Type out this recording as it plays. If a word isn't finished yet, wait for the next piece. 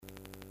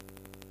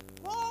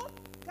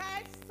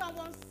guide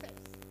someone's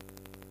steps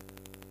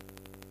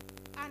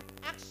and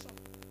action.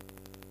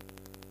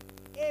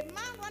 A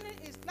man running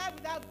his life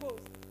without goals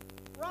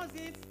runs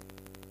it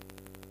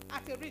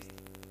at a risk.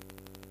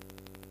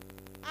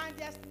 And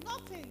there's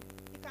nothing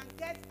he can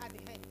get at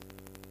the end.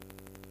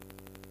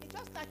 It's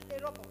just like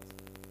a robot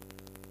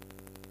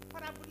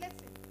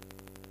parabolating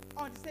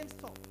on the same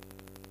stop,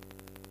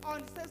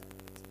 on the same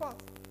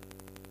spot.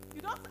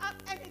 You don't have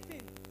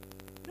anything.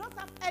 You don't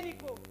have any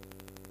goal.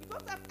 You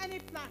don't have any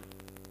plan.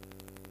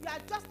 You are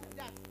just like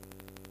that.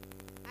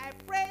 I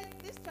pray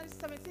this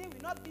 2017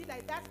 will not be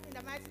like that in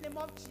the mighty name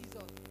of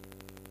Jesus.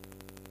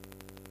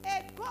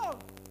 A goal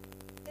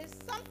is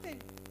something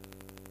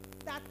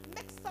that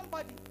makes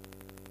somebody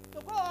to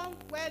go on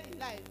well in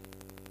life.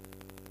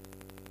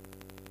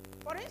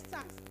 For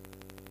instance,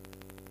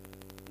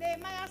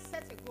 Nehemiah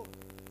set a goal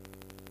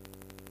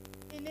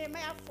in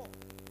Nehemiah 4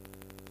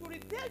 to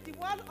rebuild the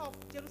wall of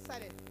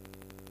Jerusalem.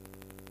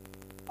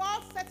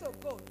 Paul set a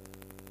goal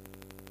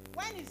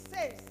when he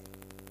says,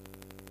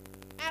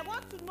 I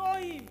want to know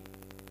him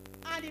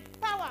and the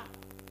power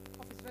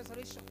of his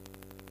resurrection.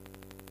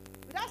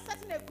 Without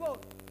setting a goal,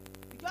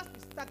 you just be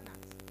stagnant.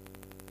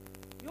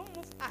 You won't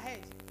move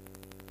ahead.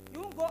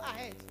 You won't go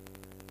ahead.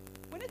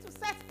 We need to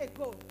set a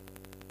goal.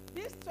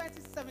 This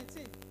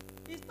 2017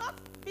 is not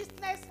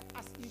business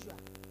as usual.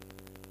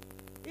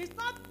 It's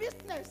not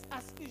business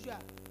as usual.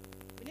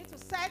 We need to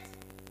set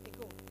a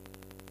goal.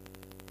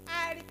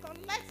 I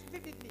recollect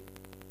vividly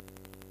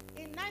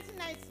in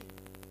 1990,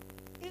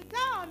 it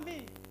dawned on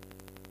me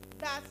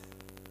that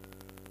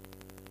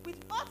with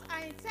what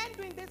I intend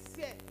doing this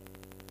year,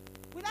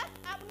 without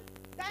having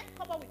that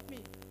cover with me,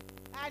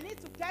 I need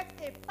to get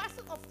a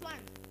parcel of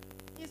land.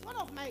 It's one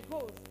of my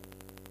goals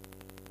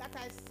that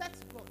I set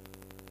to God.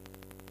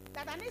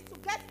 That I need to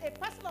get a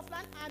parcel of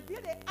land and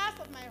build a house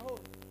of my own.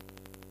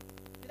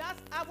 Without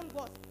having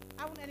what?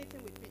 Having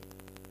anything with me.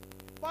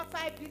 But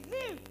I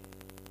believe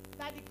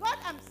that the God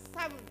I'm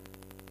serving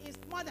is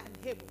more than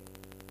able.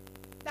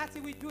 That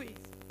he will do it.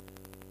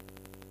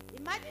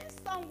 Imagine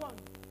someone,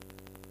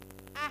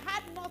 I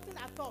had nothing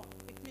at all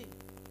with me.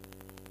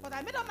 But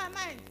I made up my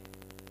mind.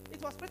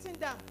 It was written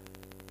down.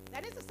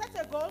 I need to set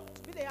a goal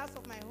to build a house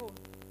of my own.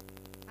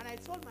 And I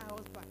told my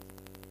husband,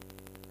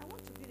 I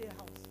want to build a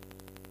house.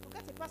 To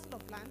get a parcel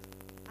of land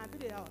and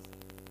build a house.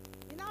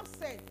 He now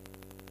said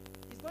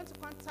he's going to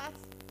contact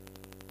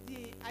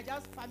the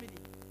Ajao's family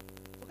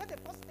to get a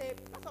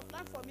plot of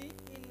land for me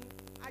in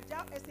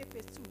Ajao SA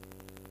Phase 2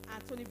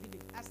 and Tony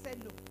Village. I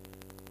said no.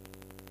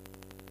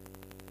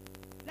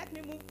 Let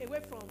me move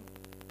away from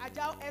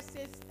Ajao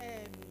SA's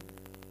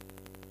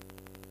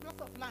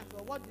plot of land,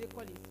 or what do they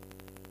call it?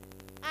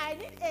 I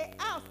need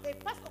a house, a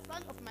parcel of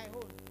land of my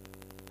own.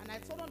 And I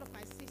told one of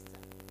my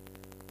sisters,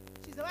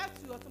 she's a wife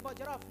to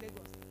Ajao of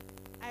Lagos.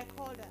 I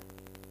called her.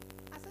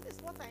 I said, this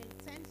is what I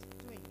intend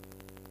doing.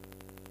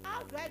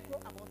 How do I go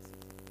about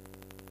it?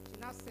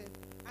 She now said,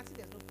 Auntie,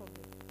 there's no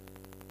problem.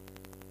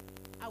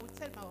 I will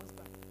tell my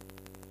husband.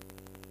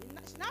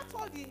 She now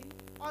told the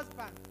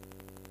husband.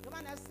 The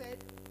man has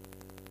said,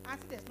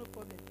 Auntie, there's no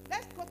problem.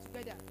 Let's go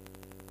together.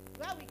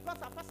 Where we got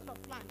a parcel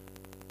of land.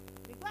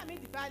 We go and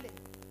meet the valley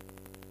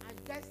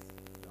and get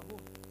your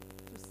home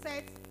to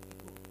set the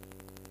goal.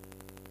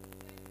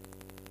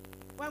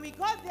 When we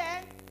got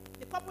there,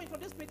 the couple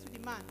introduced me to the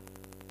man.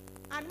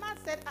 And the man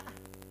said,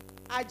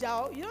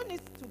 Ajao, you don't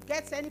need to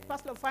get any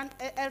parcel of land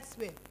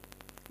elsewhere.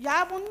 You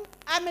haven't,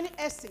 how many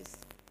S's?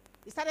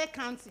 He started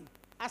counting.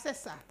 I said,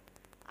 sir,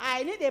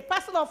 I need a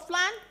parcel of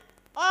land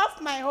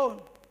of my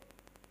own,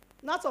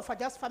 not of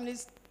Ajao's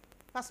family's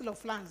parcel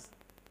of lands.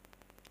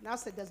 Now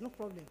said, there's no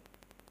problem.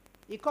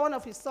 He called one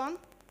of his sons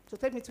to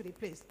take me to the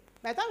place.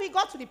 By the time we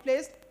got to the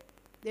place,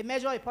 they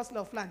measured a parcel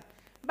of land.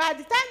 By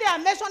the time they are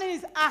measuring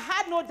it, I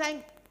had no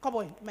dime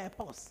cover in my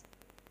purse.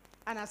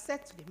 And I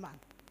said to the man,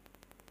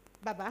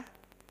 Baba,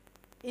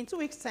 in 2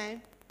 weeks'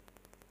 time,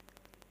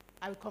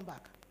 I will come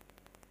back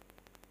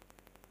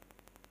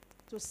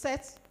to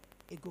set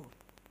a goal.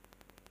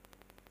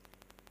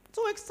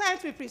 2 weeks' time,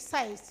 to be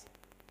precise,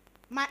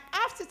 my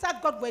half-sister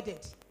got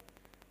wedded,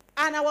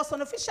 and I was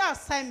on official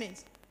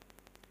assignment.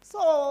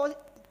 So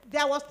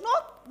there was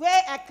no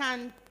way I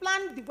can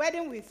plan the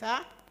wedding with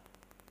her.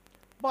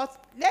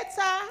 But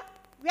later,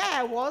 where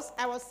I was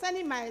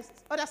sending my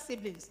other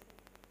siblings,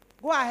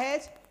 go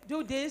ahead,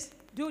 do this,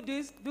 do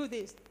this, do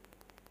this.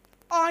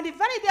 On the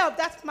very day of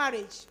that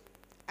marriage,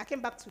 I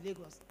came back to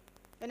Lagos.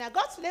 When I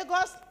got to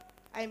Lagos,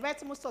 I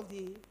invited most of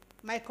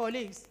my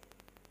colleagues.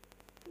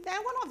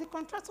 Then one of the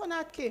contractors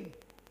now came.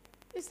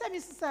 He said,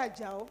 Mrs.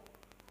 Ajao,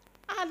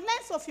 I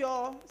learned of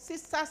your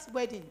sister's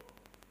wedding,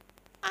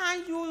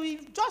 and you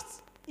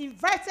just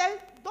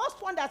invited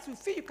those ones that you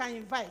feel you can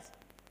invite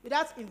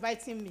without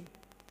inviting me.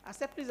 I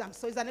said, please, I'm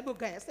sorry. He's an able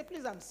guy. I said,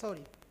 please, I'm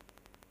sorry.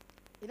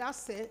 He now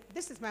said,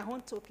 this is my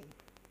own token.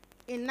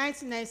 In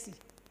 1990,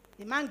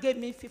 the man gave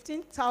me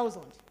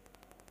 15,000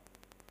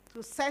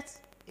 to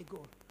set a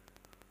goal.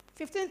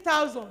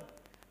 15,000.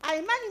 I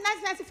imagine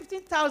 1990,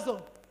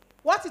 15,000.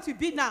 What it will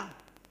be now?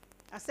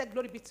 I said,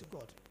 glory be to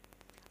God.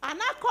 I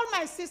now called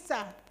my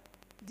sister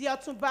the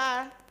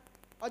Otumba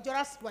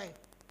Ojora Square.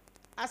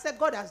 I said,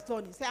 God has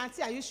done it. He said,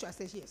 Auntie, are you sure? I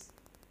said, yes.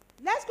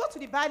 Let's go to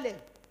the ballet.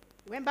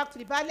 We went back to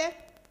the ballet.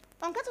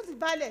 On getting to the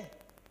ballet,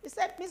 he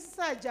said, Mrs.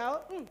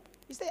 Ajao,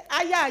 he said,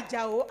 Aya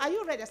Ajao, are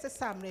you ready? I said,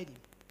 sir, I'm ready.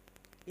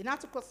 He now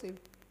took us to a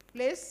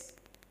place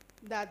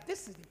that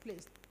this is the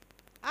place.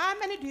 How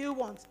many do you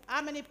want?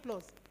 How many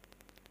plots?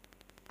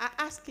 I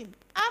asked him,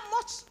 how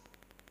much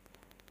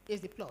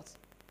is the plot?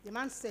 The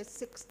man said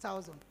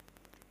 6,000.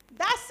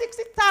 That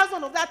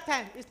 60,000 of that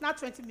time is now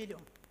 20 million.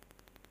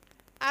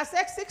 I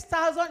said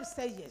 6,000. He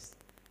said yes.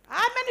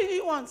 How many do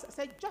you want? I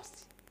said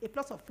just a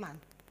plot of land.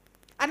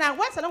 And I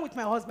went along with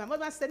my husband. My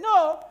husband said,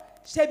 no,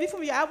 Shebi for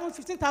me, I have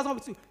 15,000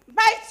 with you.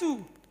 Buy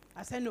two.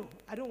 I said, no,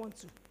 I don't want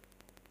to.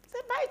 He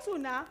said, buy two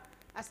now.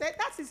 I said,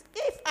 that is,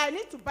 if I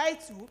need to buy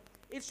two,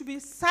 it should be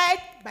side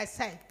by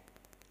side.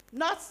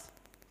 Not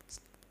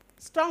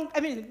strong,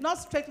 not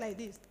straight like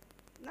this.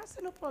 And I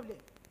said, no problem.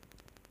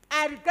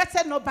 I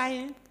regretted not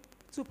buying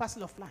 2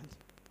 parcels of land.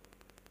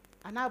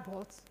 And I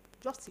bought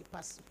just a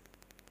parcel.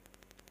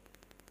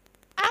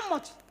 How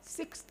much?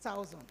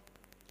 6,000.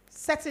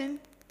 Setting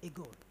a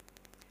goal.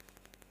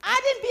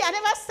 I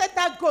never set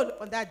that goal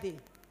on that day.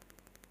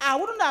 I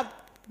wouldn't have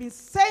been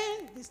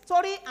saying the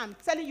story I'm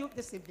telling you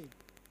this evening.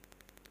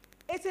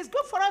 It is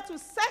good for us to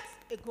set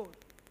a goal.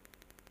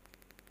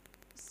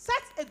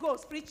 Set a goal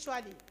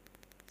spiritually.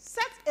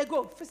 Set a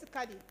goal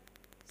physically.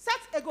 Set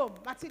a goal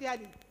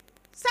materially.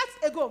 Set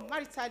a goal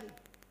maritally.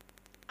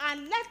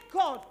 And let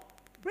God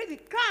bring the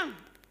crown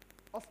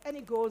of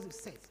any goals you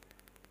set.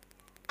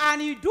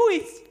 And you do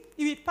it,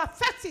 you will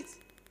perfect it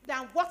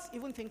than what you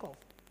even think of.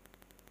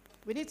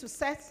 We need to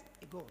set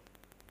a goal.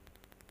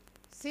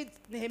 See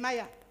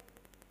Nehemiah.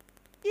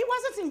 He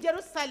wasn't in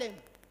Jerusalem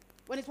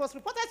when it was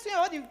reported to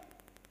him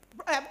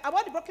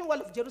about the broken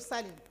wall of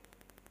Jerusalem.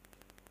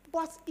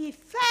 But he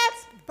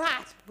felt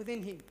bad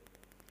within him.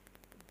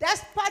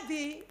 Despite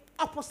the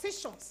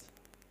oppositions,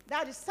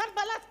 that is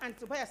Sanballat and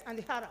Tobias and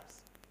the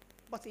Arabs.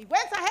 But he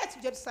went ahead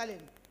to Jerusalem.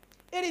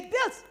 He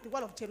rebuilt the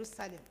wall of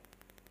Jerusalem.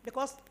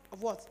 Because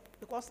of what?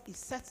 Because he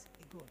set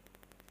a goal.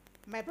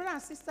 My brothers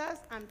and sisters,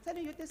 I'm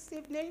telling you this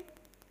evening,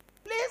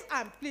 please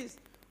and please,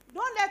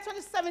 don't let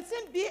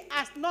 2017 be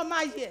as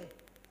normal year.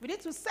 We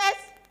need to set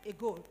a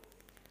goal.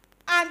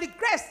 And the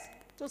grace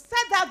to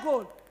set that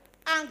goal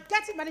and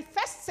get it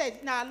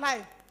manifested in our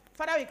life,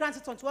 Father, we grant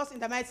it unto us in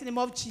the mighty name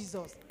of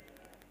Jesus.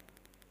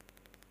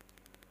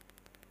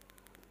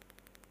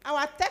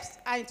 Our texts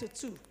are into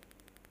 2.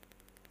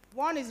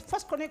 One is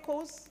 1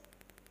 Chronicles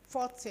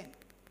 4:10.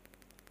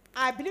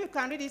 I believe you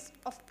can read it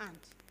offhand.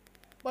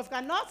 But if you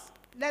cannot,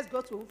 let's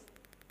go to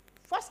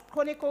 1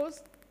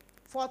 Chronicles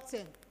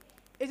 4:10.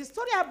 It's a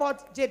story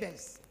about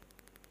Jabez.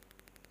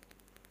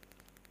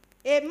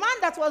 A man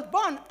that was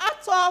born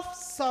out of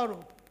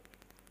sorrow.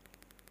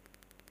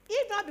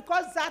 If not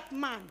because that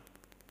man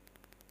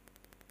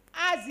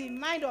has the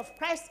mind of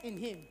Christ in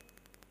him.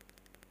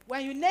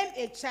 When you name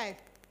a child,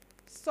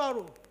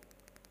 sorrow.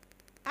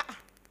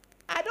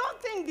 I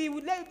don't think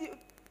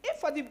if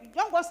for the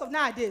young ones of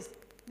nowadays,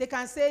 they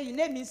can say, you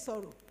name me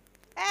sorrow.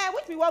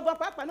 Which we walk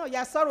up, no, you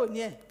are sorrow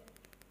near.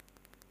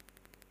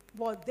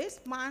 But this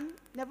man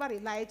never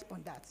relied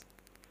on that.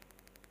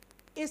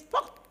 He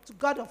spoke to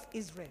God of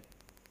Israel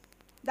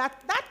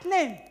that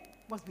name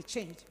must be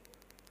changed.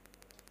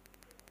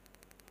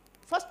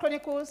 1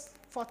 Chronicles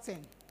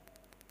 4:10.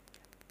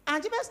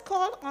 And Jabez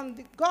called on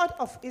the God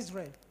of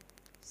Israel,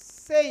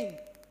 saying,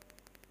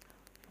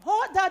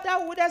 "Oh, that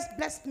thou wouldest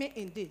bless me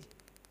indeed,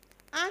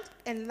 and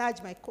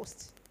enlarge my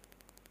coast.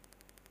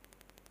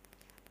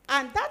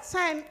 And that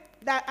time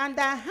and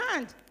thy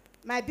hand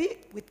might be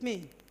with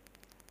me,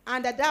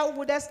 and that thou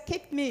wouldest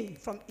keep me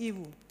from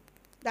evil,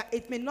 that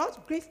it may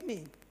not grieve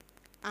me."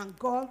 And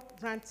God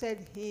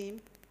granted him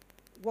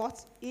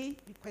what he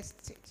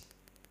requested.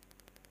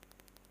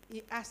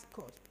 He asked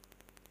God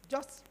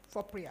just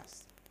for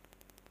prayers.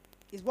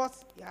 Is what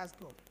he asked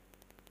God.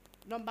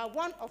 Number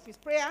 1 of his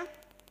prayer,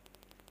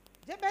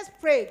 Jabez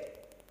prayed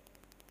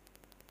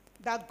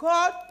that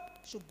God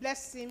should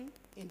bless him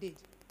indeed.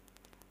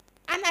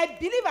 And I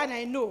believe and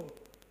I know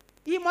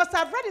he must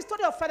have read the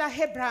story of Father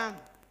Abraham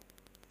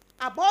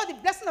about the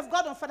blessing of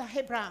God on Father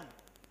Abraham.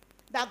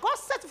 That God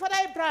said to Father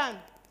Abraham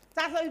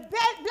that I will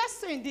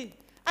bless you indeed.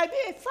 I will be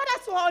a father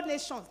to all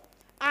nations.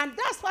 And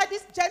that's why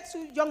this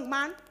gentle young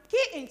man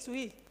keyed into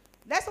it.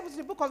 Let's open to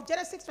the book of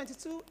Genesis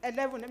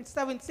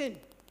 22:17.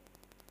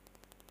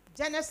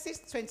 Genesis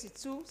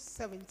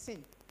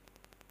 22:17.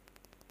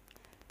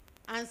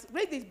 And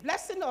read the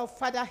blessing of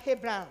Father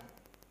Abraham.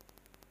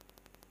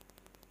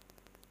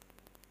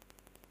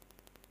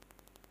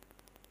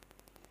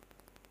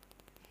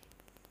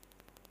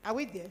 Are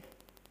we there?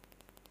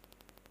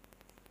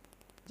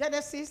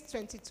 Genesis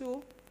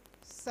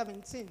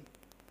 22:17.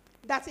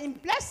 That in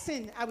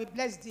blessing I will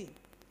bless thee,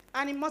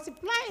 and in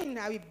multiplying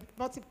I will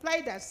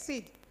multiply thy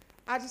seed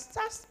as the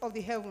stars of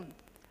the heaven,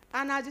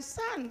 and as the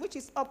sun which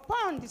is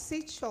upon the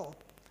seashore,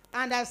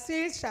 and thy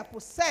seed shall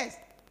possess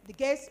the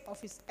gates of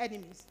his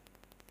enemies.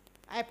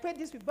 I pray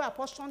this will be a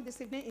portion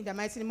this evening in the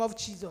mighty name of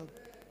Jesus.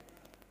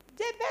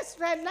 Jabez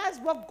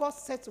realized what God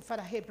said to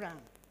Father Abraham.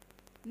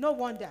 No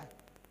wonder.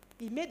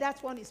 He made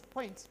that one his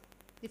point,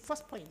 the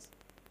first point.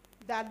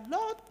 That,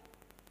 Lord,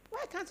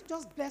 why can't you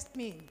just bless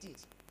me indeed?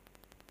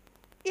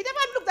 He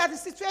never looked at the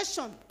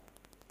situation.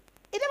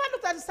 He never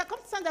looked at the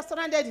circumstance that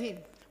surrounded him.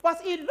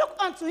 But he looked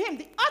unto him,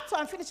 the author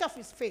and finisher of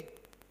his faith,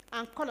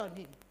 and called on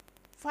him.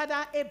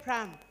 Father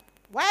Abraham,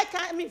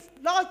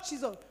 Lord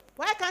Jesus,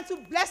 why can't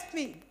you bless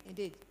me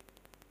indeed?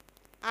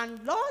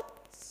 And Lord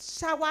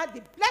showered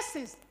the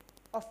blessings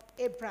of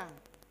Abraham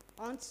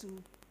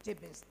unto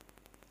Jabez.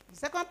 The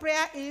second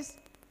prayer is,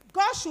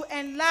 God should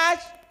enlarge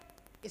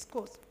his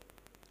coast,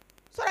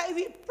 so that he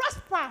will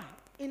prosper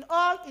in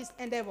all his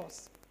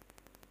endeavors.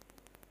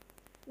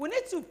 We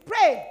need to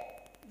pray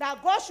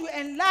that God should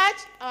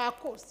enlarge our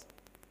coast.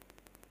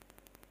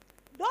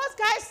 Those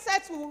guys said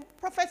to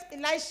Prophet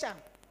Elisha,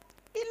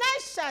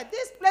 Elisha,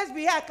 this place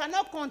we are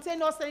cannot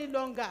contain us any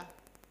longer.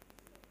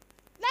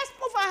 Let's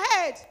move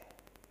ahead.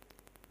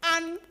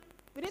 And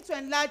we need to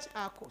enlarge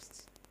our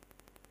coast.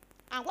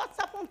 And what's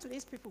happened to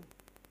these people?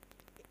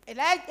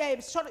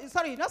 Elisha.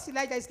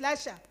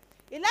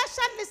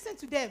 Elisha listened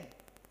to them,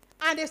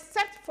 and they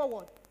stepped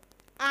forward,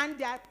 and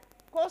their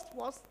coast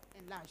was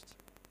enlarged.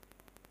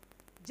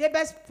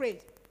 Jabez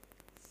prayed,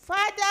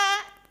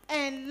 Father,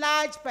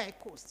 enlarge my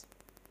coast.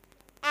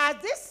 As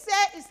this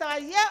year is our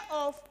year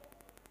of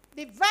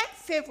divine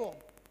favor,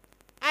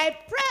 I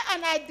pray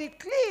and I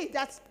declare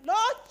that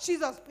Lord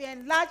Jesus will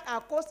enlarge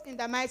our coast in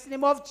the mighty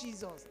name of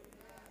Jesus.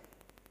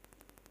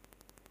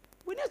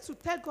 We need to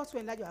tell God to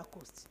enlarge our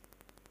coast.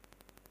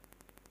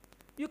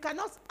 You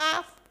cannot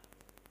have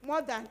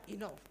more than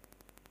enough.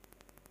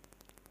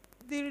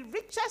 The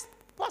richest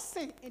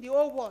person in the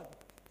whole world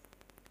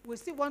will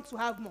still want to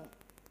have more,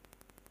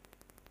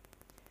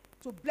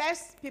 to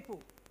bless people.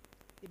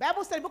 The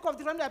Bible says in the book of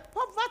Deuteronomy that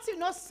poverty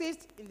not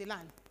ceased in the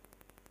land.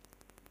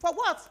 For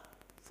what?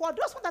 For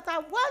those that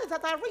are wealthy,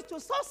 that are rich, to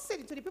sow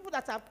seed to the people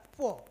that are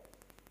poor.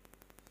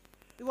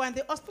 We were in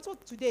the hospital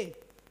today.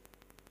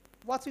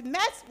 What we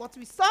met, what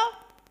we saw,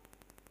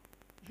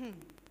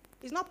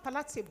 is not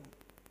palatable.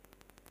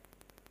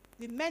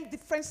 We met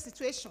different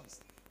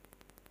situations.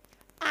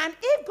 And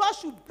if God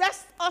should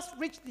bless us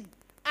richly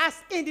as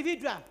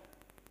individuals,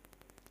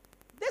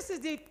 this is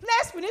the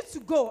place we need to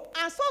go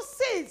and sow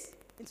seeds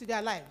into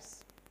their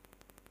lives.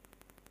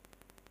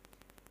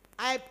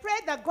 I pray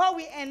that God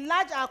will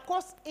enlarge our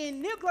coast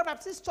in New Glory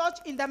Baptist Church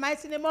in the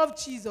mighty name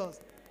of Jesus.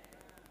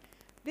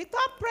 The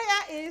third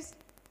prayer is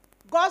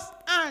God's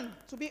hand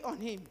to be on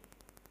him.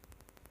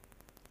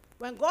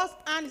 When God's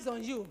hand is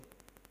on you,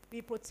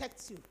 he will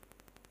protect you.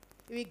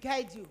 He will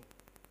guide you.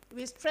 He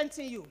will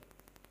strengthen you.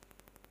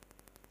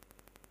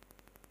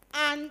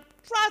 And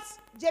throughout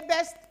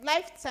Jabez's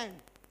lifetime,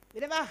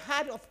 we never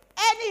heard of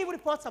any evil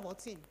reports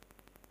about him.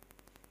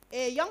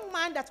 A young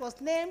man that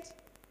was named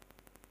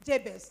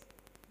Jabez,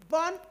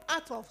 born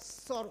out of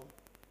sorrow.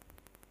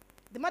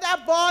 The mother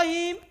bore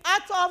him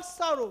out of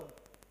sorrow.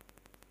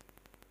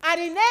 And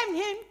he named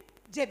him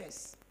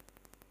Jabez,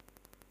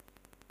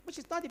 which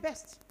is not the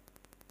best.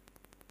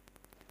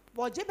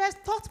 But Jabez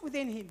thought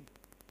within him,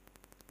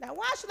 that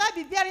why should I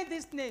be bearing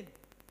this name?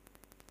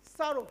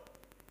 Sorrow,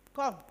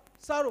 come.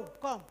 Sorrow,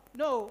 come.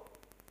 No,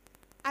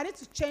 I need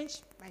to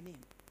change my name.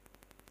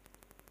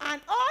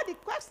 And all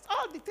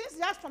the things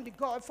he asked from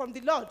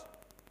the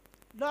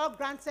Lord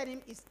granted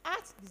him his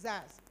heart's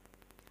desires.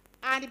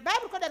 And the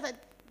Bible records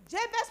that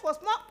Jabez was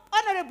more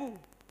honorable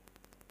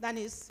than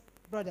his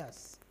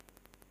brothers.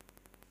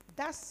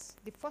 That's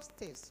the first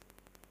test.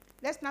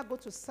 Let's now go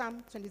to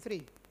Psalm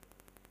 23.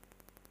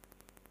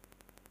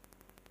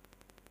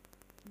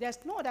 There's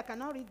no one that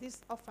cannot read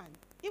this often,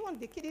 even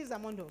the kiddies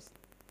among us.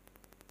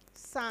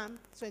 Psalm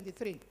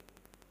 23.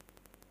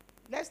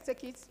 Let's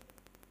take it.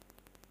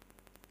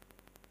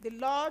 The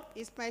Lord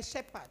is my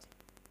shepherd.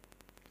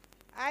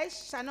 I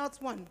shall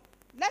not want.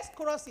 Let's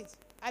chorus it.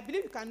 I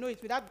believe you can know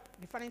it without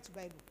referring to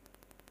Bible.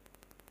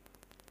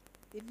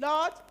 The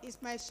Lord is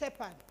my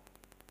shepherd.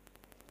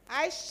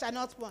 I shall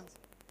not want.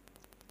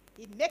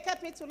 He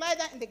maketh me to lie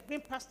down in the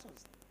green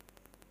pastures.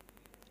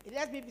 He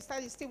lets me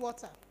beside the still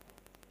water.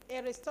 He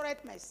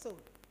restoreth my soul.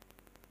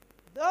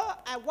 Though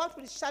I walk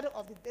with the shadow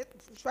of the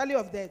valley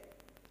of death,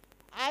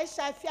 I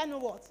shall fear no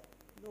what?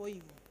 No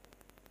evil.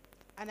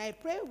 And I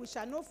pray we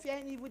shall not fear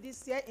any evil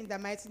this year in the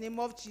mighty name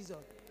of Jesus.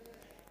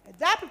 And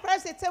thou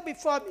preparest a table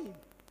before me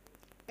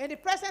in the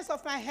presence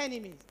of my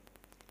enemies.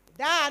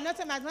 Thou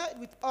anointest my head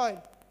with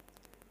oil,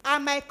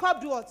 and my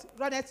cup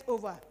runneth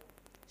over.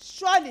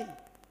 Surely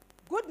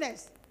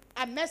goodness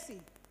and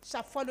mercy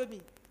shall follow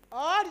me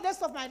all the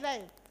days of my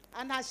life,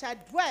 and I shall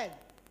dwell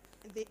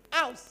in the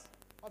house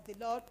of the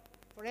Lord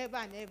forever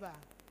and ever.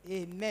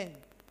 Amen.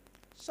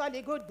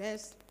 Surely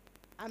goodness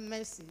and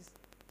mercies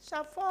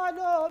shall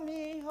follow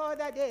me all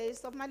the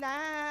days of my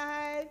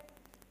life.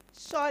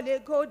 Surely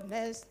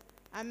goodness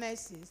and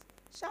mercies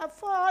shall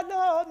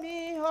follow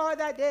me all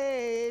the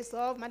days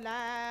of my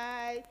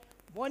life.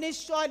 Only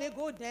surely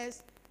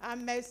goodness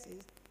and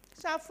mercies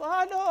shall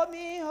follow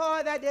me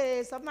all the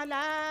days of my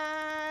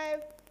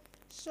life.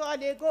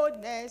 Surely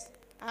goodness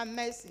and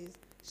mercies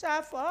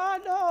shall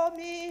follow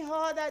me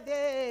all the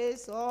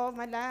days of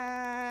my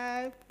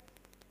life.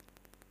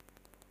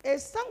 A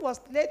song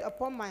was laid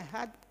upon my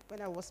heart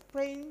when I was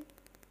praying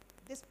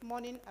this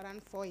morning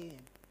around 4 a.m.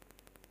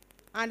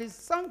 And the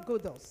song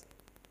goes thus.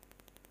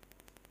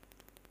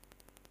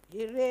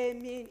 Ire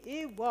mi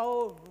ìwọ̀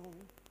oòrùn,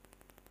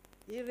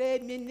 ire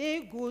mi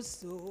ní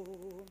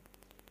gúúsù,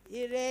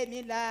 ire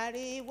mi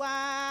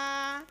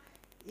láríwá,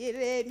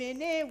 ire mi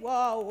ní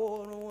ìwọ̀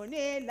oòrùn,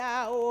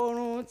 nílà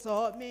oòrùn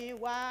tọ̀ mí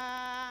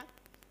wá.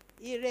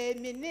 Ire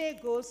mi ní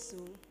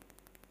gúúsù,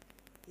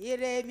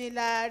 ire mi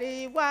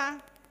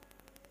láríwá,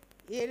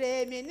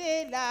 ire mi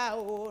nílà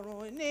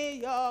oòrùn,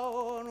 níyọ̀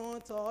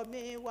oòrùn tọ̀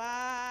mí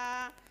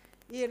wá.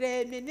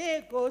 Ire mi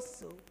ní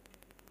gúúsù,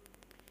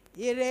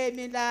 ire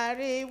mi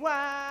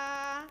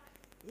láríwá,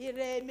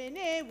 ire mi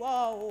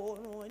níwọ̀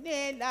oòrùn,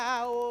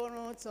 nílà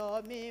oòrùn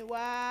tọ̀ mí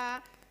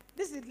wá.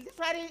 This is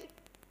literally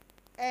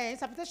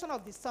interpretation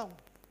of the song.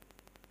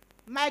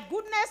 My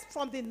goodness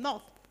from the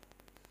north,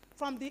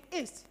 from the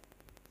east,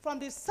 from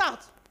the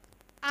south,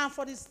 and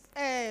from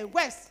the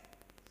west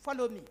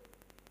follow me.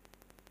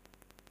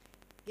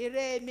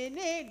 Ire mi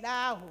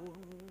nílà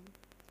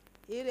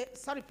oòrùn,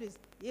 sorry please,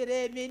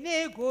 ire mi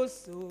ní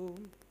gúúsù,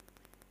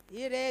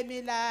 ire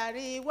mi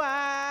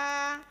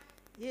láríwá,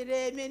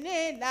 ire mi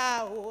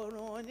nílà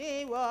oòrùn,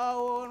 níwọ̀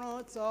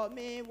oòrùn tọ̀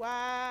mí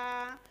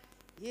wá.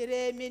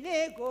 Ire mi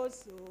ní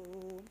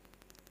gúúsù,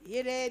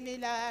 ire mi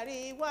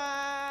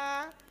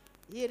láríwá,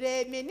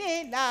 ire mi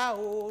nílà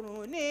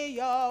oòrùn,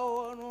 níyọ̀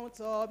oòrùn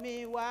tọ̀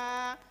mí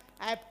wá.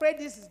 I pray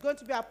this is going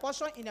to be a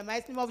portion in the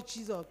mighty name of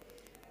Jesus.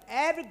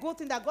 Every good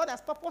thing that God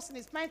has purposed in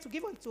his mind to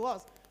give unto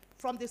us,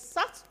 from the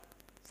south,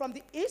 from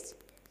the east,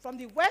 from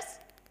the west,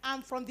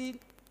 and from the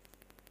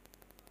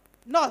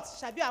north,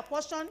 shall be a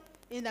portion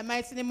in the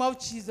mighty name of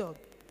Jesus.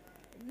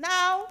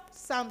 Now,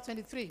 Psalm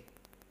 23.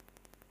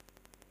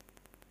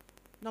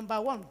 Number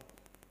 1.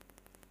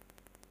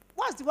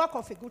 What's the work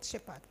of a good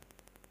shepherd?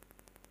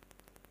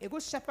 A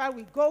good shepherd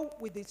will go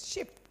with the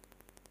sheep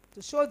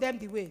to show them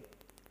the way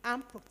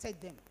and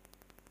protect them.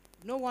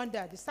 No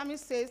wonder the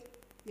psalmist says,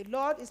 the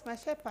Lord is my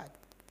shepherd,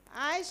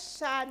 I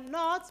shall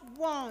not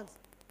want.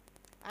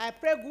 I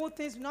pray good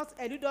things will not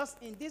elude us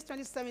in this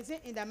 2017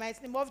 in the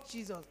mighty name of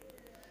Jesus.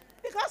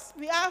 Because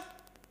we have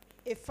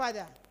a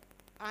father,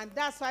 and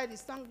that's why the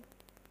song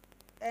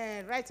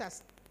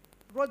writers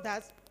wrote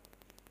that.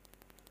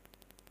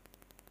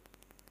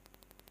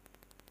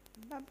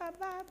 Ba ba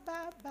ba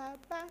ba ba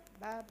ba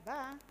ba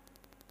ba,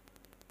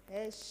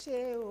 ẹ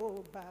ṣé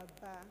o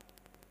bàbá,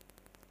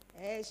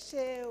 ẹ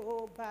ṣé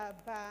o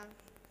bàbá,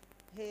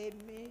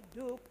 èmi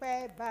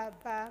dúpẹ́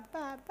bàbá,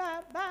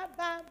 bàbá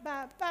bàbá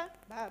bàbá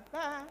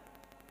bàbá,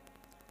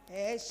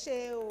 ẹ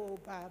ṣé o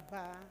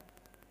bàbá,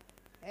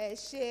 ẹ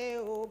ṣé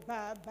o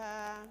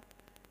bàbá,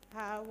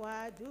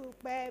 àwa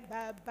dúpẹ́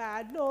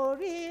bàbá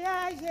lórí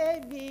ayé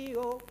mi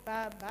o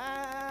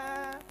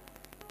bàbá,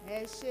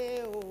 ẹ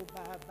ṣé o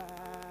bàbá,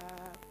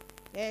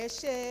 ẹ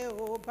ṣé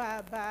o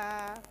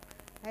bàbá,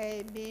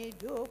 èmi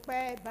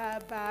dúpẹ́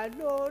bàbá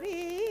lórí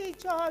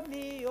ìjọ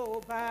mi o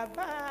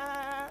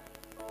bàbá,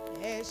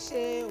 ẹ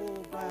ṣé o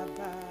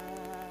bàbá,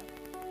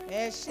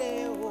 ẹ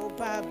ṣé o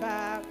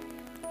bàbá,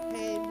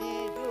 èmi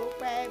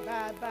dúpẹ́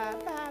bàbá,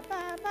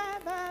 bàbá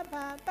bàbá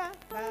bàbá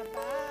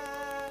bàbá,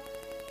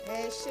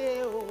 ẹ ṣé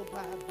o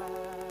bàbá,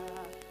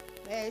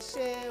 ẹ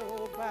ṣé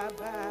o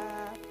bàbá,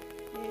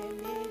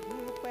 èmi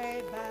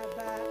dúpẹ́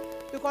bàbá.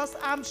 Because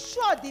I'm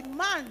sure the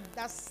man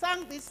that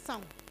sang this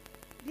song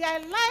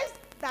realized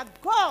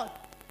that God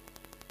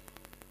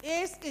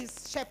is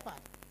his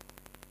shepherd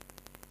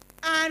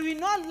and will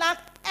not lack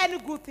any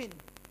good thing.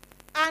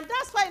 And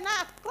that's why he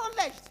now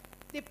acknowledged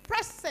the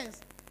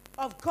presence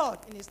of God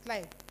in his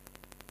life.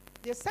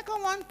 The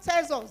second one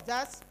tells us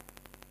that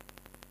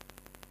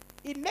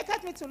he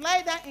maketh me to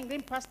lie down in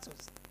green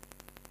pastures.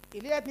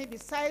 He leadeth me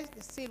beside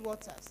the still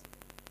waters.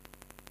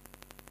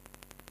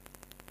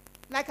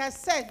 Like I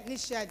said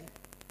initially,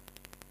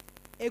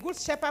 a good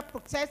shepherd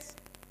protects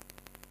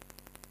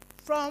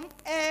from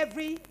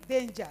every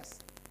dangers.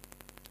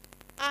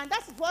 And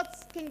that's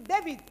what King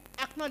David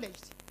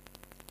acknowledged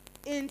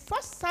in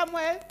 1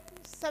 Samuel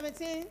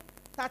 17,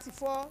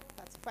 34,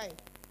 35.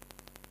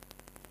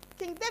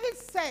 King David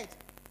said,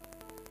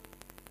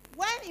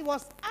 when he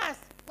was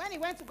asked, when he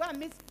went to go and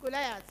meet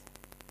Goliath,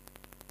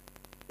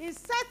 he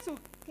said to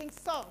King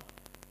Saul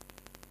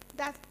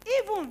that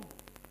even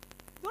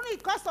during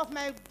the course of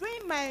my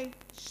doing my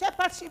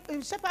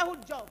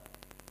shepherdhood job,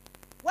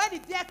 when the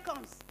day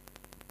comes,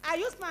 I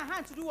use my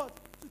hand to do what?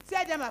 To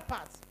tear them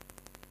apart.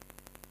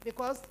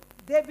 Because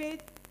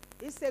David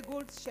is a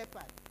good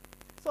shepherd.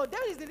 So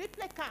David is the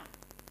replica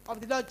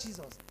of the Lord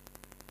Jesus.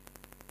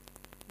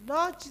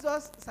 Lord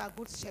Jesus is a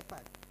good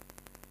shepherd.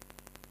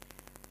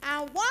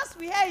 And once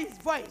we hear his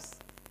voice,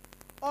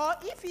 or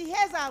if he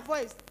hears our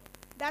voice,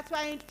 that we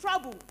are in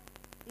trouble,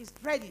 he's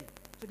ready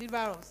to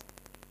deliver us.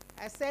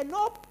 I say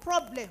no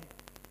problem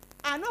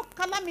and no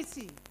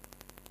calamity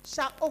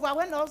shall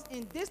overwhelm us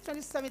in this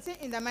 2017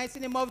 in the mighty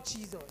name of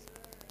Jesus.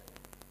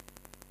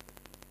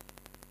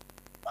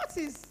 What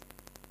is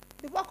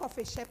the work of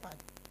a shepherd.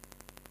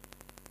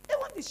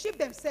 Even the sheep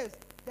themselves,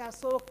 they are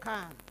so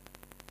calm.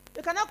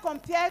 You cannot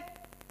compare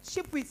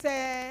sheep with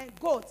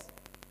goats.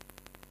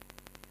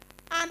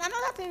 And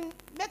another thing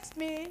makes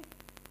me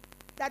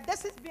that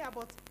this is me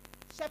about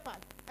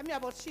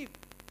about sheep.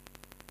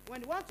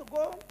 When you want to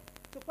go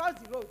to cross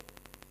the road,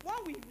 one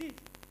will lead,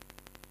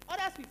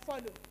 others will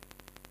follow.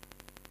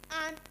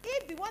 And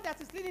if the one that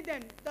is leading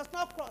them does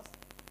not cross,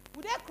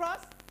 will they cross?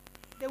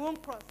 They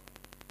won't cross.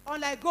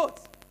 Unlike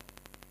goats.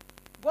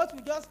 Goats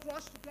will just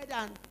rush together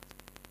and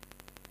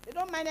they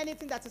don't mind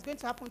anything that is going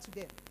to happen to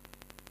them.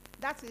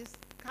 That is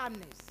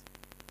calmness.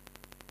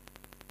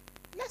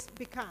 Let's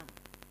be calm.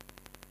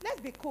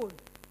 Let's be cool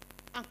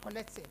and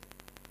collected.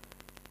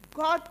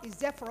 God is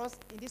there for us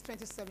in this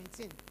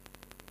 2017.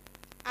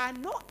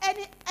 And no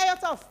any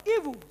iota of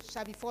evil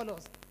shall befall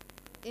us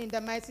in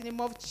the mighty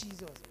name of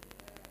Jesus.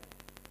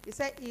 He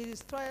said he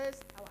destroys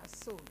our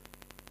soul.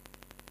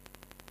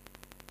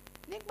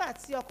 Nígbà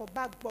tí ọkọ̀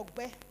bá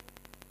gbọgbẹ́,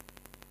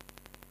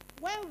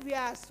 when we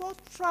are so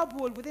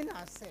troubled within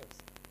ourselves,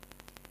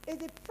 is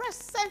the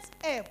present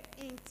help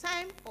in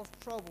time of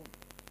trouble.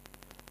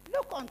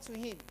 Look unto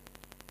him.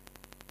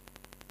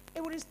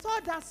 It will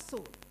restore that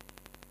soul.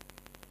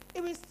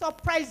 It will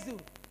surprise you.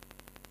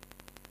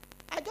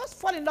 I just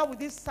fall in love with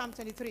this Psalm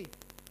 23.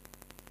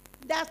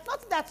 There's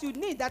nothing that you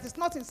need that is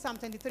not in Psalm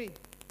 23.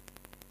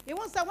 It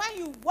wants that when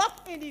you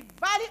walk in the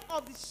valley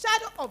of the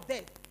shadow of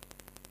death,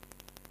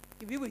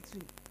 he will be with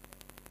you.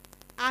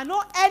 And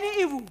no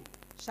any evil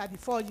shall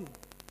befall you.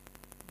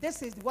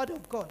 This is the word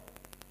of God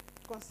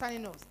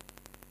concerning us.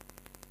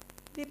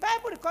 The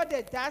Bible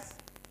recorded that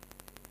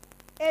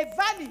a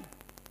valley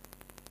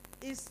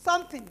is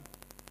something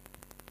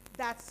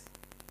that,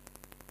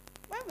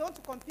 when we want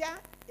to compare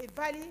a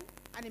valley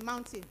and a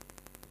mountain,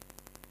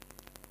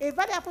 a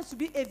valley happens to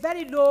be a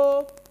very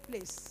low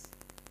place,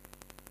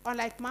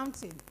 unlike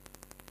mountain.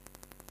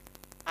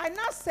 I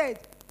now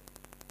said,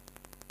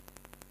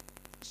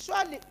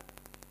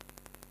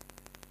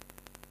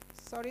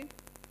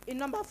 in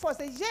number 4,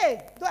 say,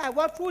 yea, though I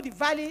walk through the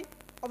valley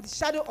of the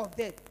shadow of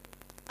death,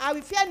 I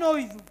will fear no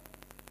evil.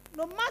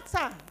 No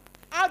matter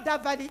how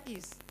that valley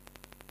is,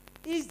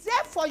 it's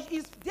there for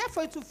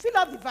you to fill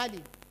up the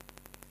valley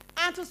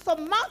and to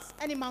surmount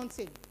any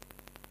mountain.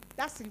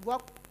 That's the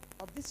work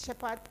of this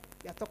shepherd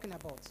we are talking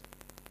about.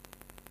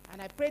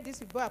 And I pray this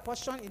will be a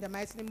portion in the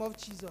mighty name of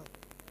Jesus.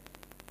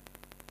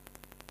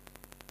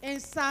 In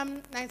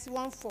Psalm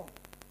 91:4,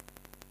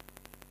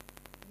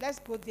 let's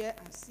go there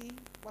and see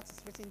what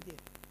is written there.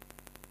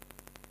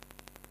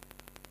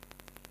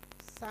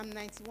 Psalm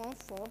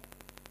 91:4.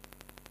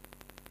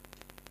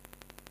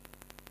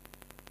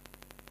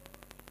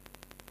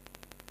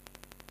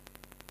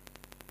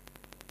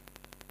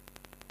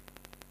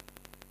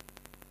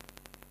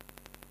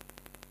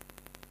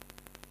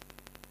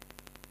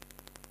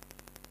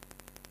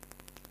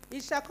 He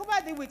shall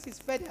cover thee with his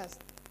feathers,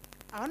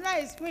 and under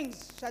his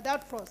wings shall thou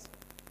trust.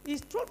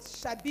 His truth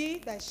shall be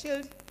thy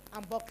shield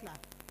and buckler.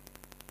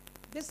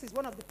 This is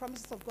one of the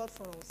promises of God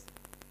for us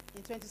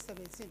in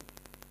 2017.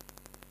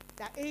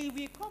 That he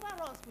will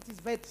cover us with his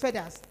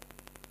feathers.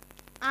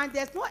 And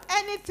there's no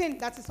anything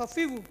that is of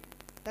evil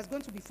that's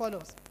going to befall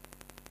us.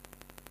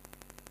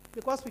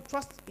 Because we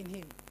trust in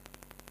him.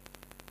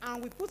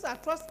 And we put our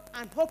trust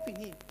and hope in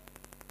him.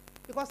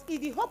 Because he is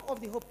the hope of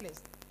the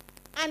hopeless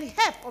and the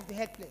help of the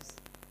helpless.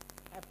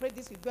 I pray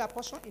this will be a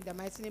portion in the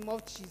mighty name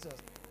of Jesus.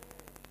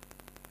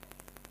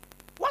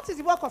 What is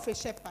the work of a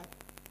shepherd?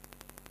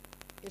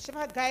 A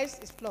shepherd guides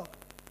his flock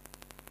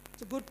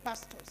to good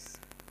pastures.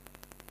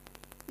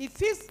 He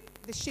feeds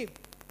the sheep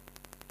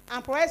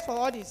and provides for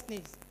all his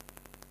needs.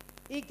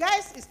 He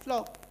guides his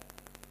flock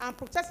and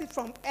protects it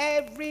from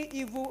every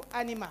evil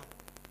animal.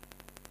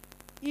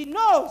 He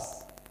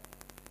knows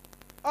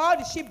all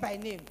the sheep by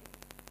name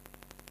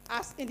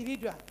as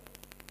individual.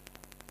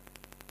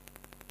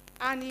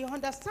 And he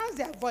understands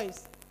their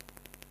voice.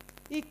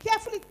 He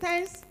carefully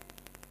tends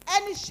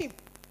any sheep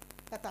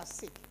that are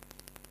sick.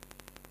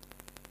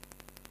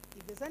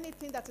 If there's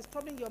anything that is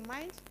troubling your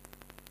mind,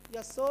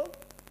 your soul,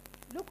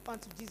 look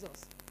unto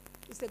Jesus.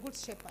 He's a good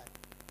shepherd.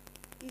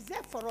 He's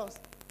there for us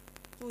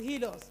to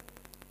heal us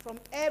from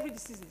every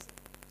disease.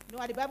 You know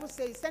what the Bible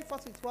says? He sent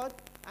forth his word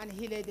and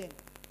healed them.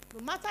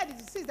 No matter the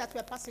disease that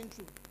we are passing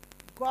through,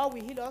 God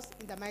will heal us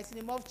in the mighty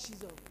name of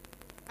Jesus.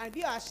 And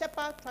be our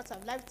shepherd throughout our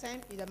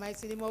lifetime in the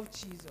mighty name of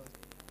Jesus.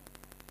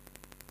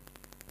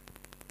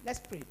 Let's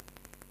pray.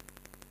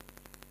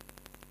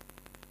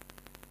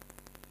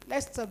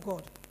 Let's tell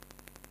God.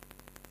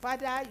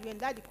 Father, you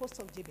enlarge the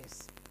coast of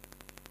Jabez.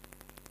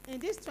 In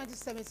this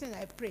 2017,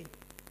 I pray,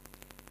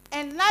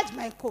 enlarge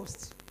my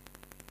coast.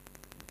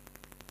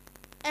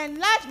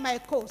 Enlarge my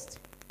coast.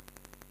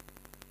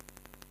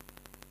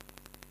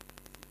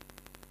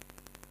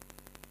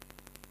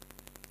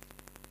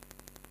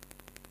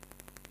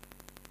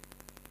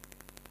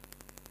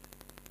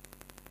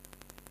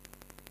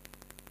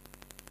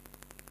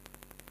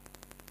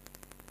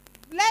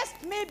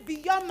 Bless me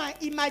beyond my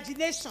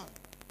imagination.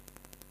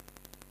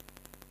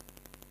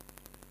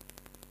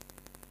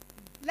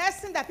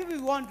 Blessing that that people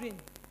will be wondering,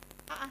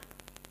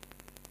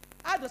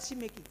 how does she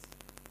make it?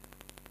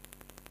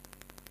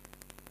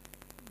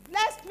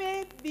 Bless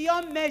me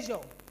beyond measure.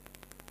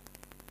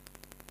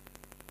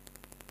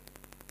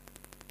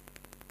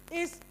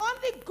 It's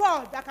only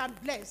God that can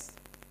bless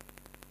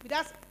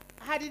without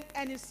having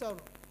any sorrow.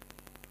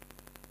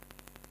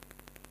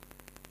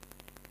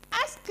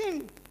 Ask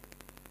him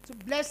to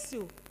bless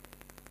you,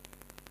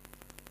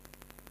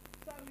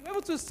 so you'll be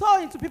able to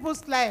sow into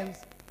people's lives.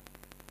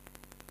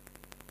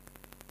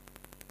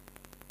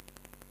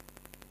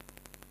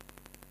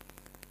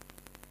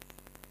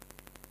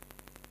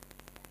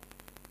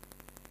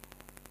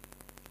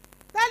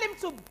 Tell him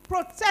to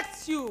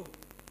protect you.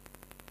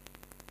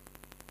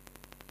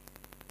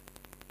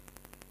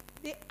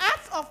 The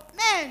acts of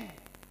men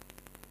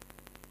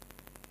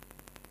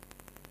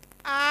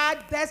are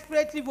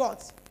desperately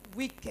what?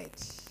 Wicked.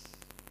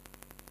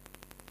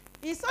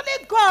 It's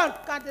only God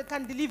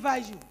can deliver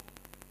you.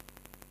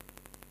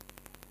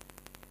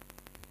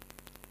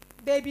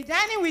 They be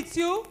dining with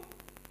you,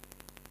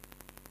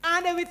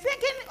 and they be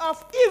thinking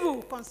of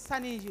evil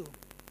concerning you.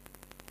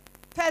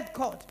 Tell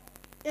God,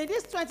 in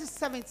this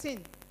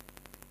 2017,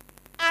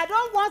 I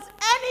don't want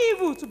any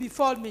evil to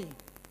befall me.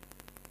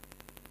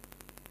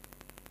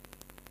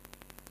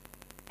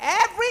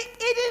 Every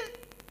hidden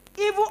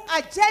evil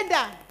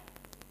agenda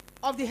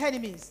of the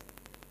enemies,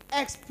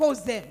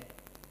 expose them.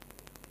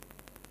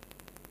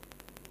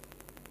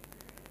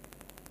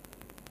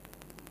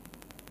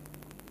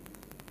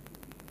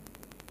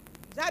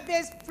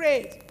 Jabez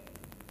prayed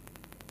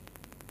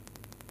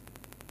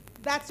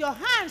that your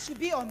hand should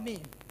be on me.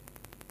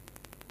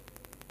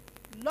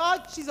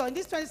 Lord Jesus, in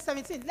this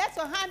 2017, let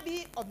your hand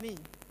be on me.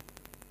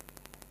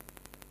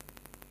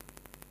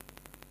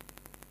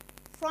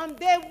 From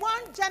day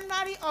 1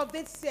 January of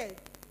this year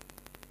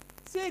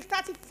till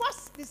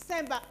 31st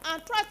December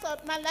and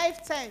throughout my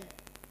lifetime,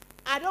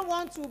 I don't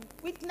want to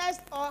witness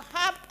or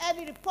have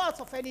any reports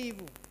of any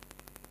evil.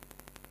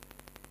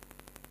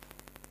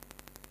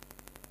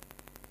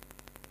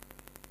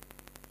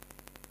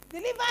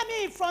 Deliver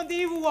me from the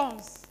evil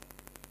ones.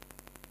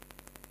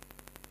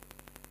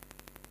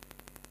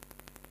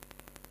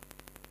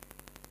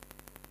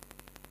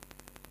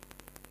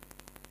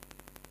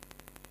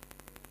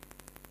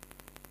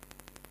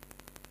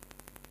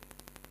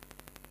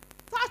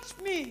 Touch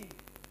me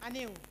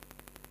anew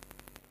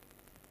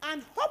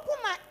and open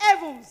my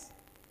heavens.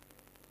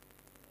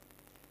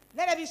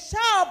 Let there be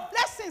shower of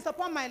blessings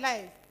upon my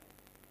life.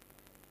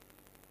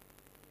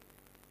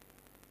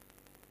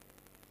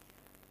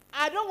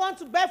 I don't want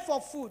to beg for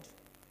food.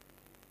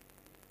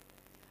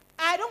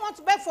 I don't want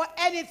to beg for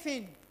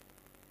anything.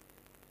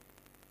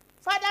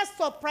 Father,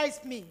 surprise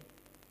me.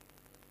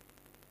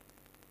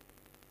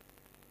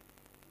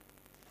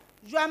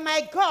 You are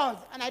my God,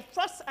 and I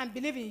trust and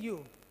believe in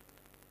you.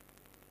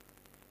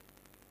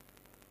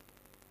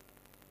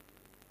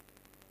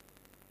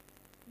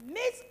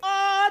 Meet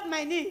all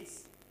my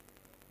needs.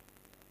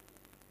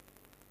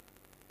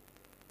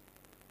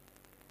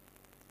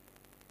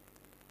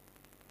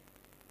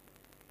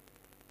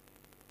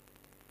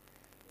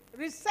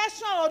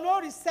 Recession or no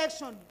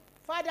recession,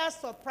 Father,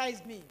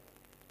 surprise me.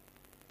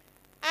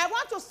 I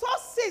want to sow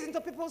seeds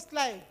into people's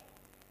lives.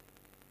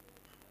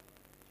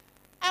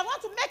 I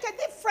want to make a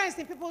difference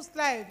in people's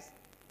lives.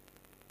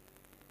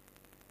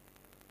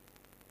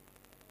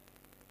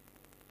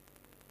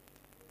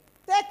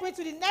 Take me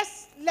to the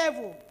next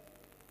level.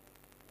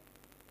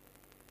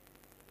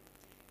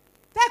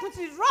 Take me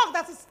to the rock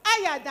that is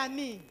higher than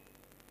me.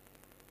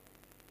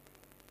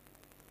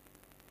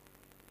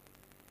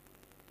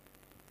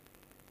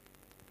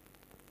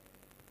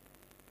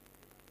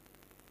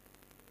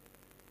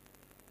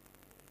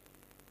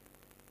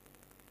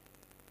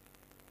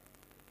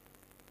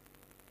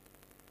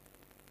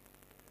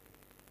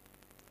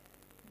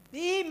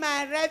 Be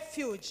my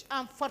refuge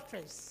and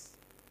fortress.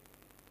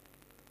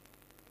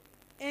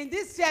 In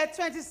this year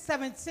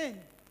 2017,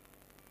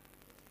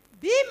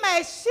 be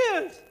my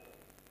shield.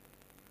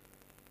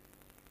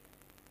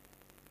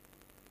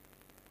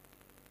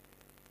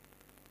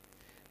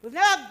 We've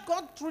never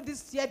gone through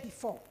this year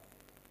before.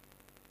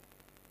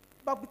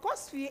 But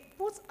because we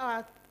put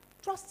our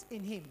trust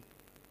in him,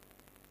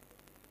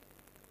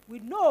 we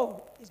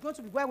know it's going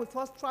to be well with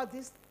us throughout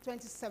this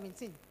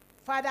 2017.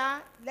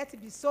 Father, let it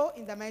be so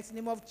in the mighty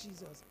name of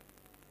Jesus.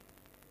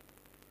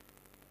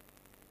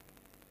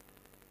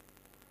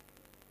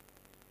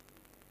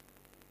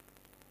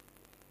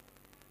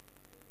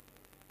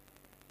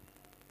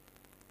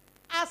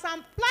 As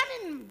I'm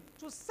planning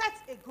to set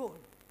a goal,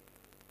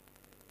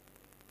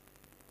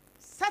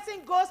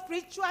 setting goals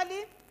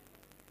spiritually,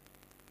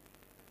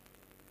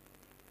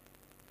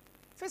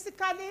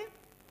 physically,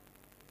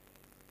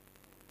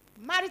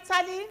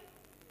 maritally,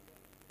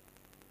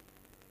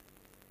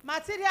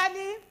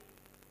 materially,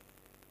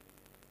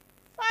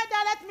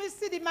 Father, let me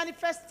see the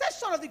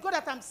manifestation of the goal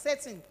that I'm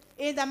setting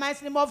in the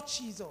mighty name of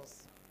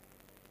Jesus.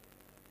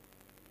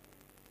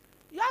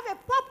 You have a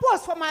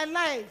purpose for my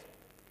life.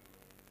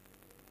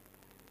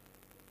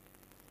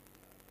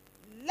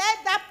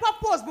 Let that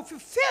purpose be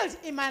fulfilled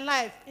in my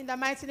life in the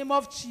mighty name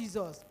of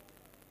Jesus.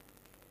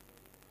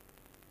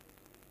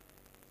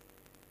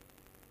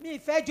 Me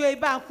fẹ́ jọ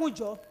ibà ń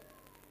kúnjọ.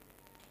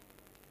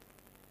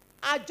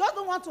 I just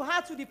don't want to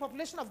add to the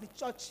population of the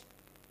church.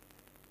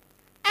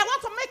 I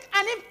want to make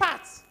an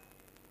impact.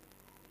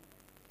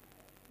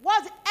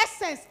 What's the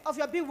essence of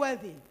your being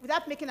wealthy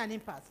without making an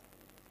impact?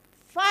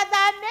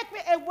 Father, make me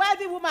a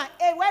wealthy woman,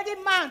 a wealthy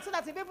man, so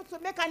that I'll be able to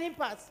make an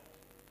impact.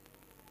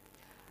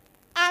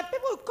 And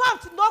people will come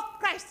to know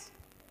Christ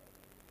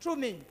through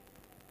me.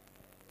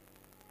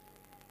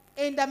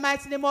 In the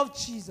mighty name of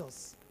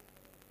Jesus.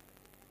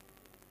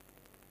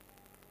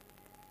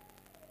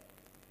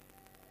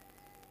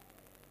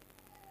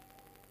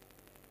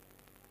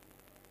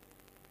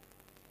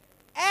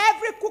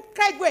 Every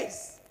crooked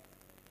ways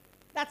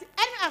that the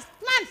enemy has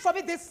planned for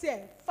me this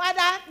year,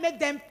 Father, make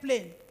them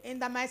plain in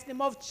the mighty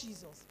name of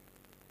Jesus.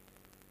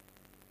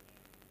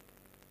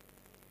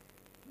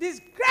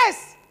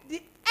 Disgrace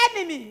the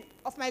enemy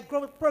of my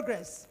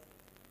progress.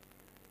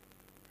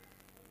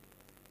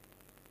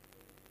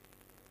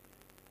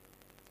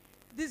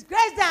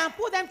 Disgrace them and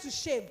put them to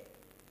shame.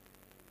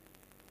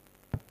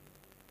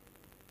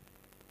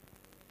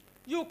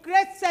 You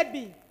created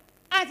me,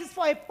 and it is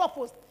for a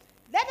purpose.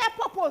 Let that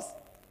purpose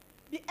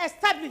be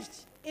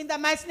established in the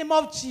mighty name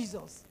of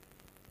Jesus.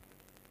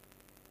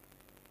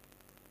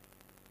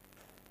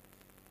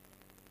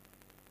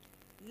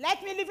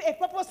 Let me live a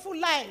purposeful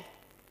life.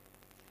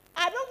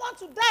 I don't want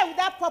to die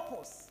without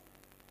purpose.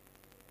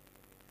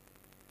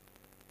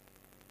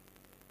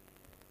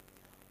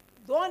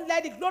 Don't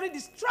let the glory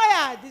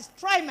destroyer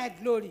destroy my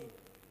glory.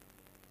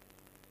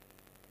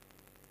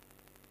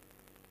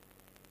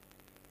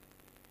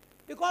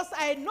 Because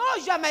I know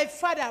you are my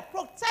Father.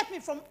 Protect me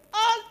from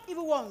all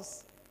evil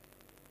ones.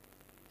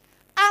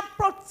 And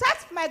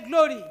protect my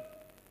glory.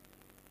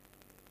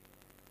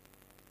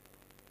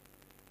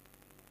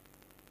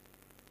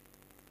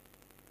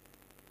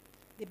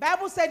 The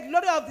Bible said the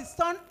glory of the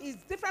sun is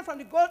different from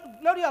the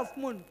glory of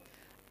moon.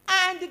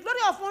 And the glory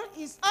of moon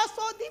is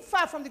also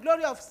different from the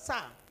glory of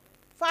star.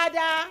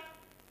 Father,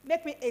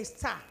 make me a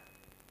star.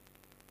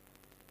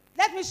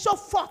 Let me show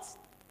forth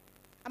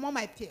among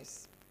my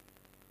peers.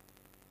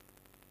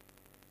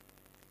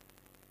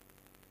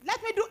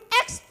 Let me do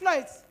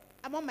exploits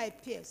among my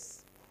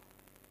peers.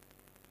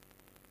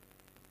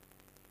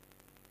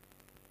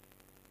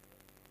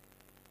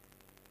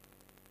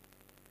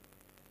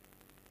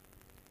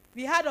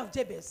 We heard of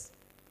Jabez.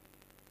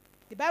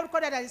 The Bible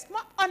recorded that he's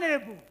more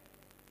honorable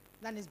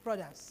than his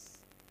brothers.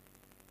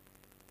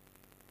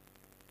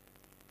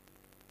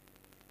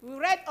 We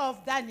read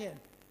of Daniel,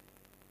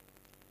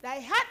 that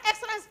he had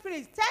excellent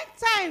spirits 10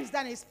 times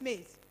than his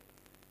mates.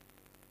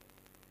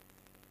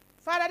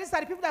 Father, these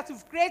are the people that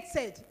you've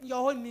created in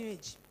your own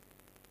image.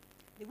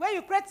 The way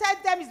you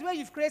created them is the way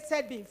you've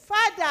created me.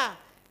 Father,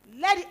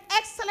 let the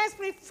excellent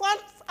spirit fall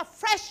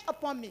afresh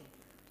upon me.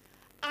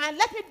 And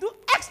let me do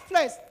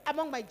exploits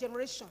among my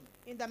generation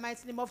in the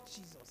mighty name of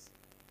Jesus.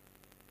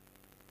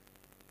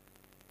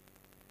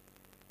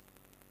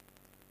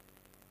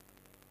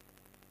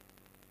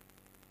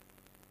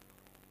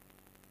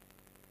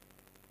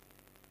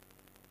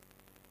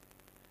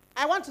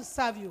 I want to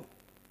serve you.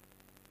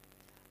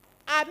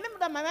 I remember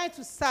that my mind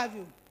to serve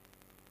you.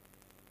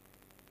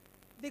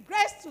 The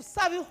grace to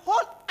serve you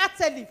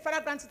wholeheartedly,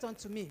 Father, grant it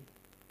unto me.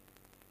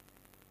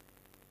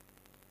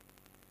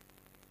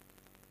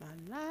 My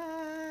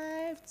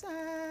lifetime,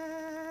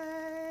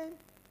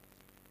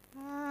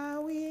 I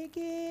will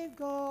give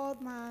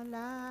God my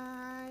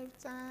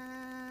lifetime.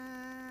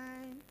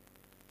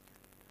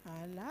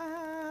 My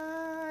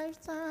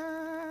lifetime,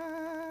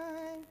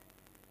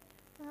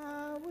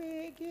 I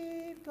will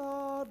give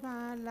God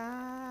my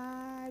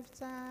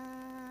lifetime.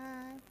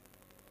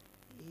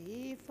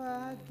 If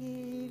I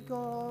give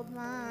God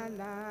my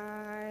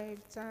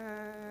lifetime,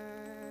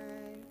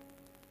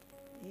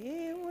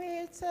 He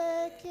will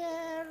take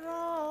care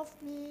of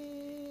me.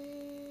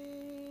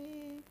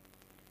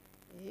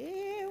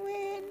 He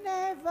will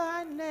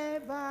never,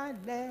 never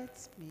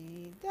let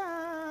me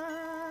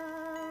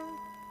down.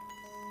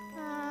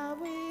 I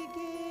will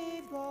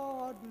give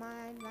God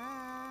my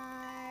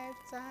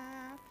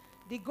lifetime.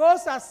 The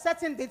goals are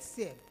setting this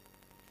year.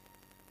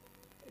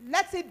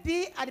 Let it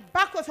be at the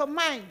back of your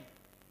mind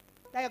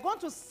that you're going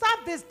to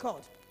serve this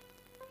God.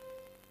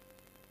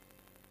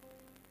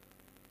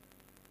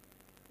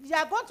 You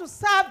are going to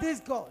serve this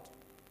God.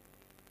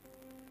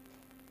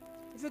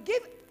 If you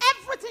give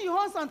everything you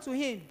own unto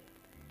Him,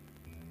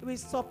 He will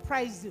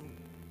surprise you.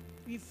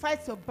 He will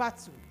fight your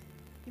battle.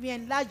 He will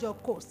enlarge your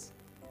coast.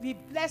 He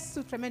will bless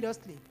you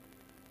tremendously.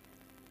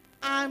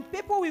 And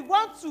people will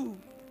want to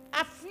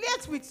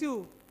affiliate with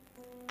you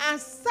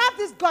and serve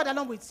this God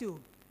along with you.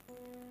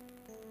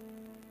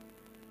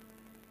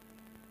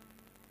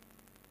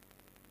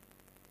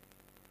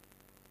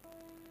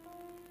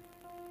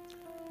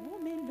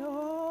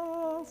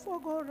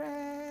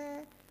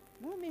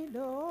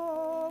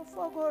 Mumilo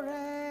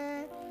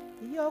fogore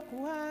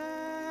yokuwa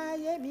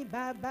yemi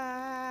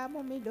baba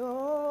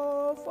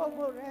mumilo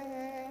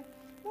fogore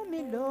mú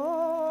mi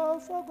lò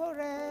fógo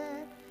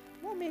rẹ,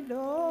 mú mi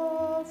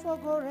lò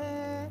fógo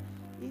rẹ,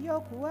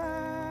 ìyókù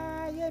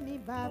ayé mi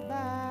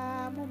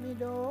bàbá, mú mi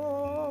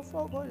lò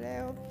fógo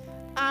rẹ.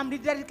 I'm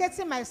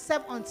rededicating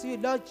myself unto you,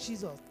 Lord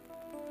Jesus.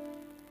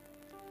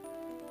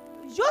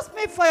 Use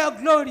me for your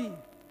glory.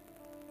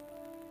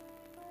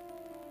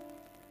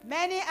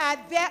 Many are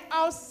there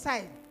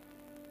outside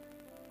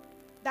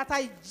that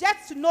are yet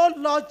to know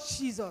Lord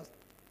Jesus.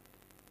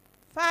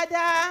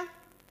 Father,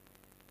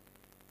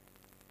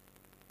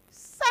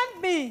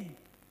 send me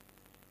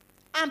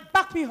and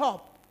back me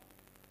up,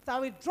 so I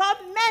will draw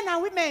men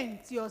and women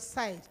to your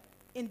side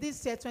in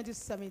this year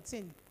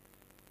 2017.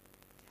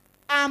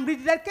 I'm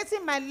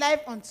rededicating my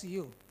life unto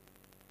you.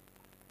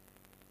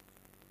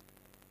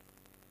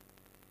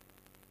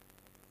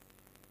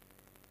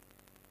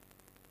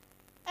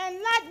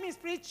 Enlarge me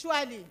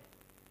spiritually.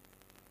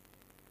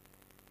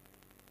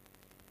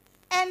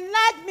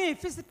 Enlarge me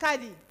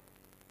physically.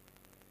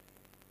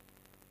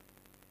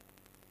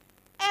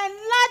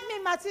 Enlarge me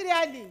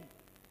materially.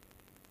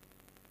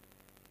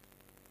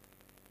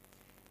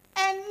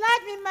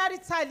 Enlarge me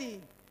maritally.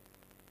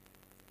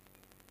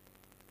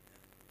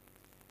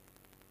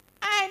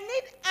 I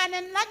need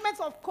an enlargement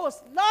of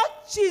course. Lord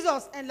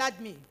Jesus, enlarge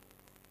me.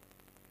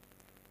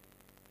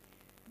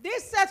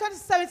 This year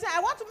 2017, I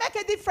want to make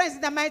a difference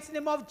in the mighty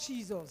name of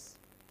Jesus.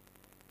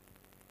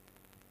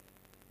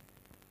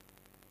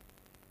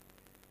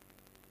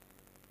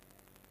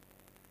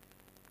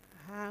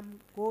 I'm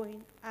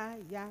going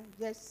higher,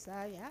 yes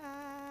I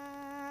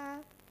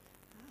am.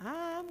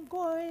 I'm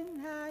going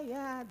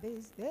higher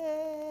this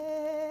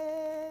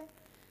day.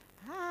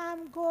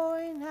 I'm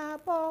going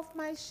above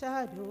my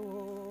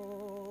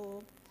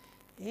shadow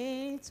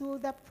into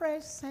the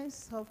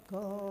presence of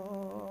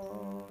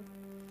God,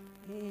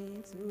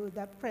 into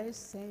the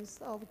presence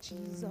of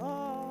Jesus.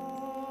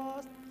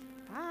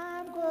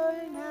 I'm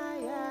going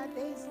higher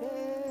this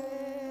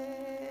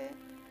day.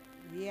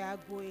 We are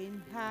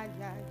going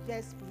higher,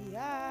 yes we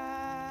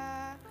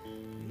are.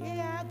 We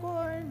are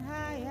going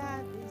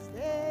higher this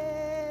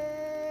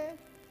day.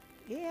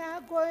 We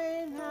are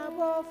going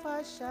above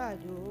our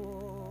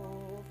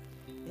shadow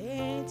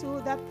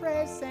into the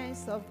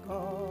presence of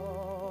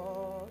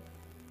God,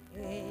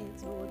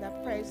 into the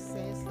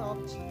presence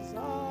of Jesus.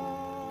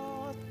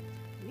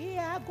 We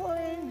are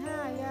going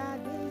higher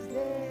this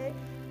day.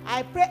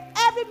 I pray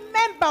every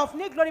member of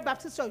New Glory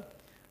Baptist Church,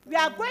 we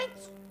are going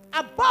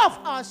above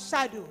our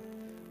shadow.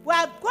 We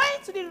are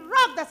going to the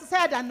rock that is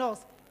higher than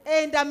us.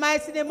 In the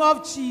mighty name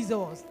of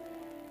Jesus.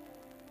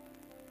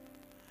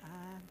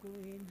 I'm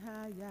going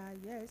higher,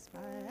 yes I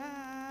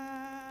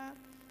am.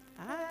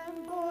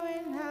 I'm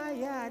going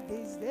higher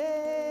this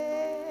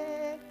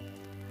day.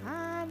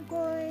 I'm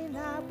going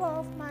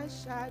above my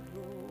shadow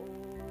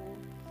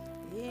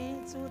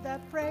into the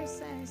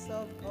presence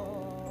of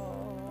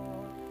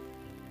God,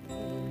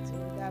 into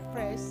the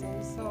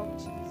presence of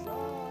Jesus.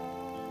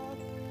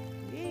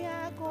 We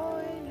are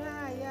going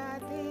higher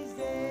this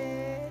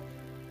day.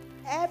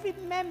 Every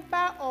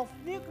member of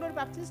New Glory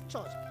Baptist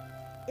Church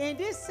in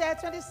this year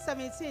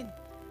 2017,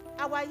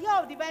 our year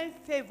of divine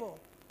favor,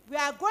 we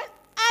are going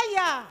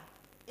higher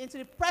into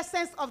the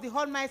presence of the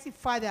Almighty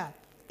Father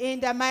in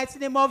the mighty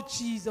name of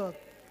Jesus.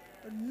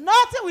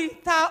 Nothing will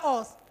deter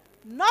us,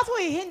 nothing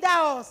will hinder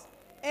us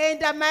in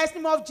the mighty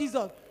name of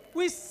Jesus.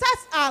 We set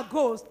our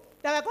goals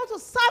that we are going to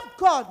serve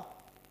God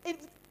in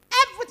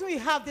everything we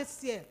have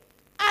this year,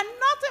 and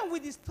nothing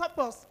will disturb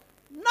us,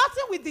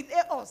 nothing will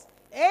delay us.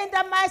 In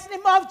the mighty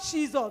name of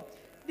Jesus.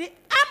 The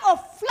arm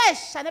of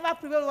flesh shall never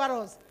prevail over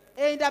us.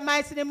 In the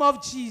mighty name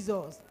of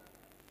Jesus.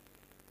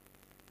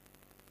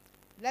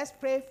 Let's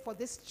pray for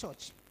this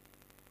church.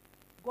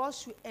 God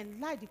should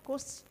enlarge the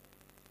coast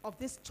of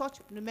this church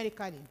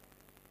numerically.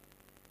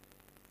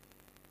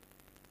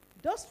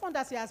 Those funds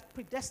that He has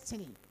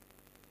predestined,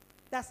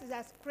 that He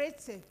has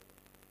created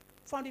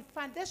from the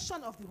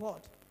foundation of the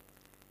world,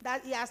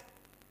 that He has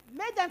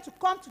made them to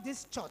come to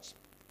this church.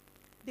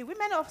 The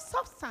women of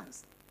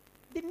substance,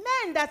 the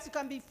men that you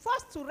can be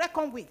forced to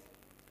reckon with,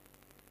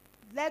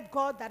 let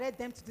God direct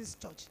them to this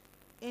church.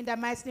 In the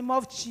mighty name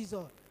of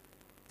Jesus.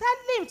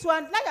 Tell Him to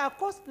enlarge our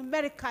coast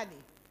numerically.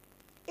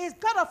 He's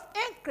God of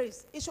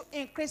increase. He should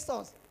increase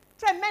us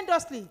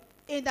tremendously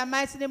in the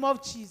mighty name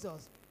of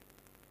Jesus.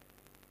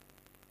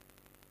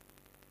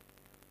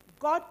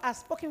 God has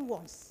spoken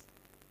once,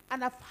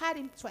 and I've heard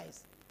Him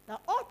twice, that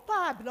all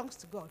power belongs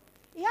to God.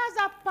 He has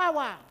that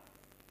power.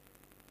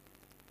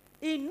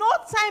 In no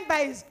time,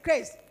 by His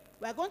grace,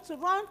 we are going to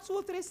run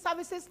 2-3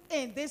 services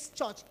in this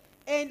church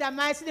in the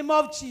mighty name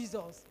of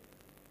Jesus.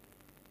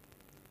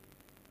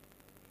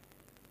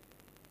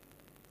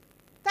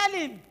 Tell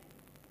Him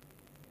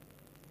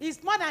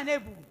He's more than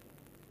able.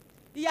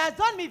 He has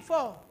done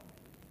before.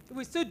 He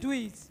will still do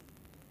it.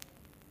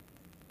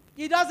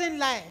 He doesn't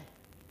lie.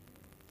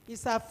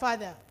 He's our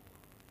Father.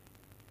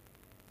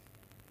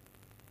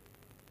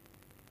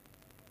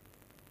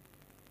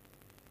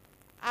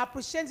 I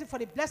appreciate Him for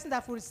the blessing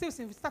that we received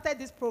since we started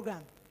this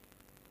program.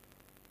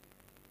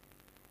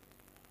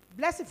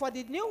 Blessing for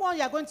the new one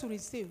you are going to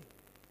receive.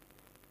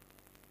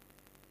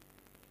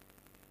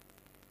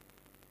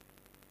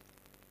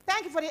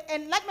 you for the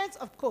enlargement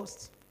of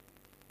coast.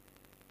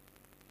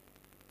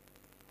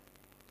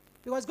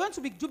 There was going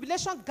to be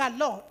jubilation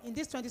galore in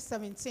this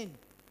 2017.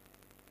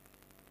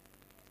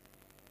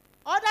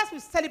 Others will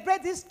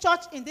celebrate this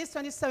church in this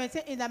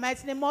 2017 in the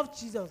mighty name of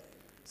Jesus.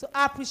 So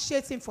I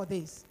appreciate him for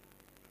this.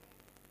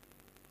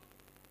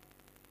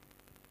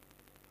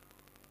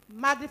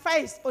 Magnify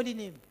his holy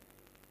name.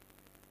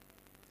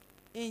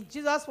 In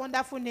Jesus'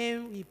 wonderful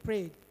name we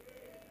pray.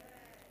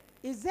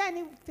 Is there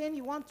anything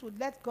you want to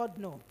let God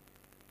know?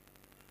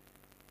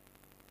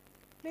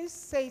 Please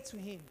say it to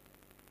him.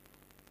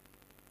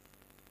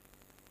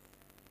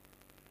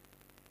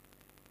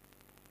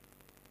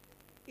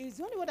 He's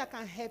the only one that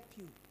can help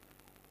you.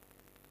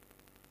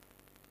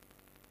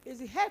 He's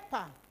the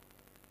helper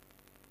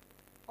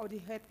of the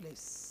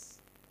helpless.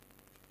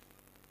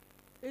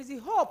 He's the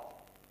hope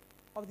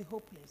of the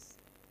hopeless.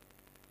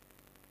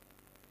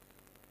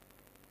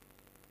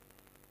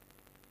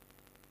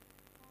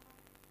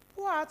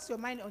 Pour out your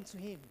mind unto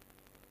him.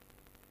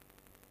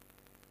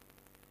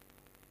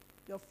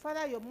 Your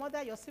father, your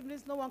mother, your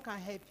siblings, no one can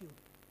help you.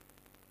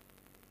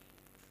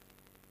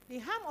 The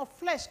harm of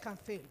flesh can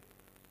fail.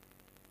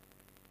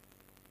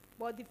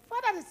 But the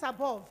Father that is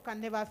above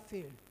can never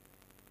fail.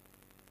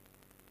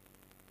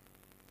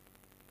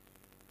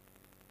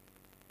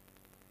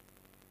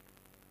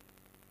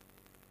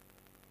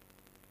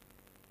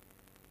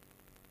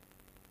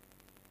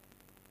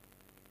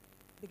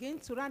 Begin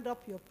to round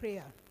up your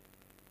prayer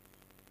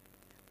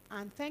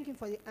and thank him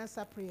for the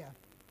answer prayer.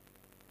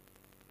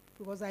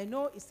 Because I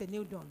know it's a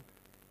new dawn.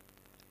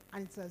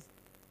 And it says,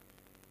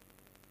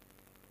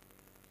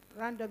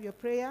 round up your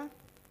prayer.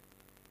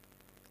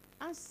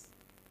 Ask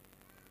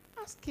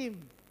him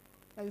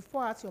that you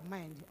pour out your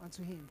mind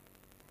unto him.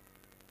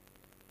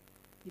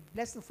 The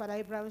blessing of Father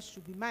Abraham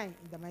should be mine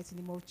in the mighty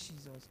name of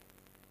Jesus.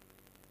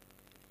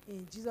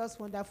 In Jesus'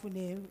 wonderful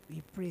name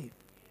we pray.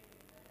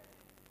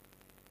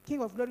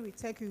 King of glory, we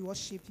thank you, we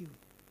worship you.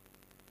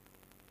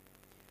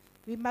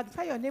 We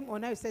magnify your name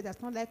on earth. You said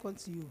there's none like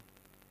unto you.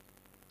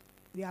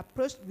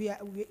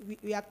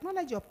 We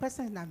acknowledge your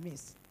presence in our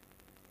midst.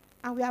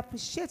 And we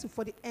appreciate you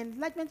for the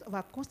enlargement of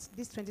our coast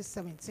this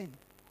 2017.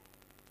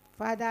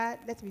 Father,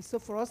 let it be so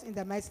for us in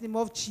the mighty name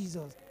of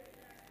Jesus.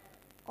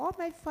 Oh,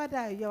 my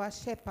Father, you are our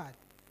shepherd.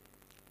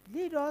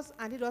 Lead us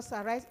and lead us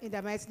aright in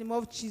the mighty name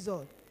of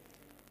Jesus.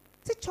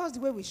 Teach us the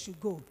way we should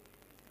go.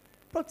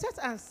 Protect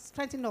and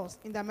strengthen us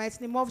in the mighty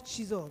name of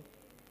Jesus.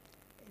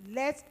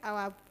 Let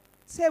our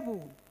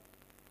table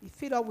be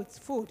filled up with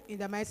food in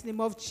the mighty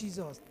name of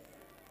Jesus.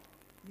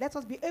 Let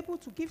us be able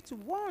to give to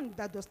one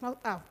that does not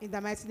have in the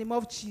mighty name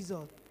of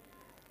Jesus.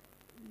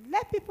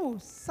 Let people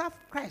serve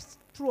Christ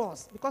through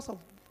us because of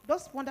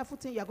those wonderful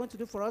things you are going to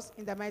do for us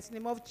in the mighty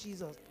name of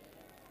Jesus.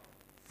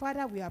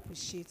 Father, we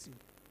appreciate you.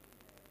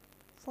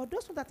 For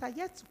those that are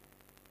yet to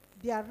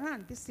be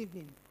around this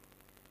evening,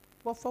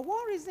 but for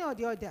one reason or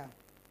the other,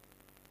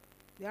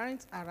 they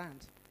aren't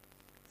around.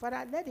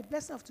 Father, let the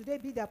blessing of today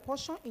be their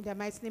portion in the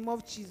mighty name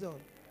of Jesus.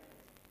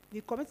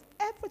 We commit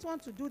everyone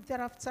to do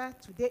thereafter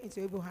today into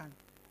your able hand.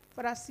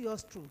 Father, see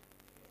us through.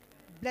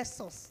 Bless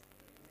us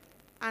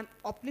and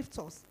uplift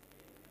us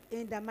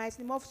in the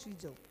mighty name of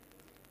Jesus.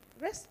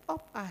 Raise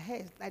up our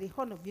heads like the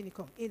horn of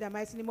unicorn in the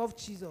mighty name of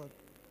Jesus.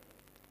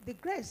 The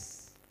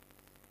grace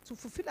to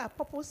fulfill our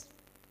purpose,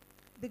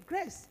 the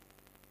grace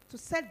to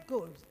set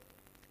goals,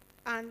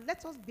 and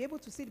let us be able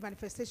to see the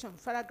manifestation.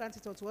 Father, grant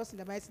it unto us in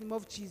the mighty name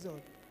of Jesus.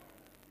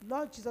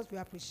 Lord Jesus, we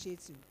appreciate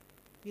you.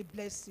 We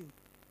bless you.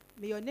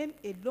 May your name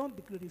alone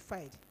be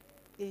glorified.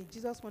 In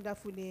Jesus'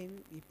 wonderful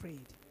name we prayed.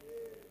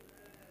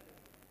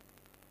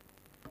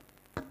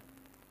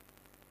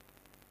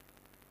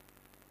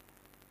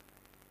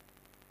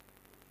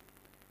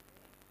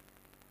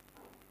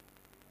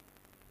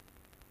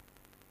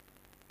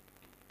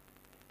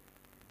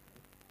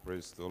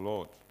 Praise the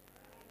Lord.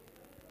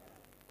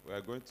 We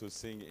are going to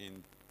sing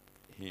in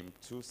hymn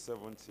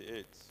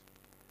 278.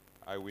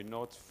 I will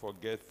not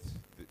forget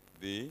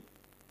thee,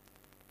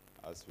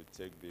 as we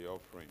take the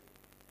offering.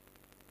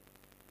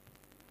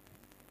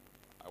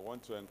 I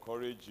want to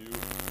encourage you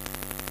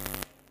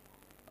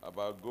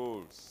about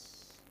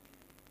goals.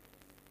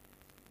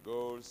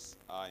 Goals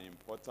are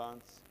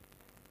important.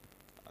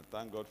 I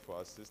thank God for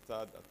our sister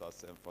that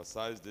has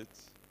emphasized it.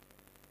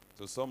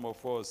 To some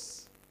of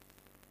us,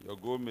 your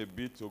goal may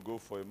be to go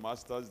for a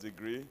master's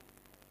degree,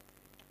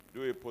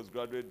 do a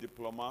postgraduate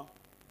diploma.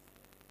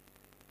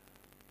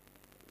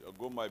 Your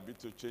goal might be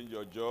to change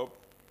your job.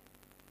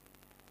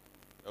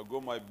 Your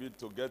goal might be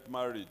to get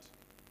married.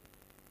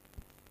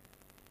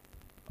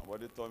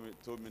 Somebody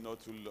told me not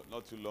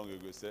too long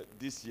ago, he said,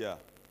 this year,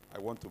 I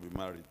want to be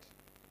married.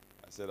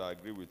 I said, I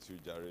agree with you,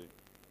 Jerry.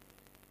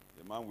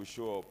 The man will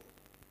show up.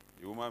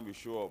 The woman will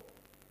show up.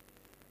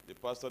 The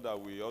pastor that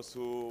will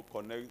also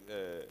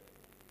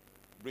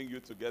bring you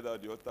together,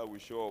 the altar will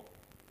show up.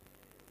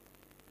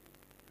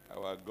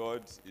 Our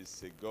God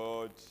is a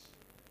God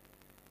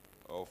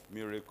of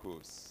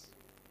miracles.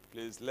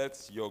 Please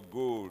let your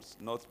goals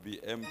not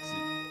be empty.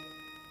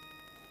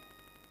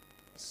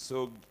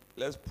 So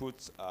let's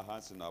put our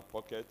hands in our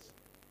pocket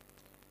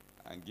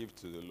and give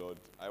to the Lord.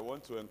 I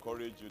want to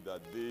encourage you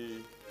that the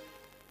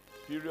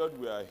period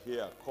we are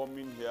here,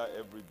 coming here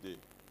every day,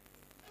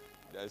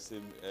 there's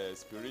a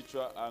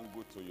spiritual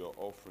angle to your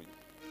offering.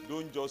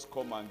 Don't just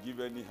come and give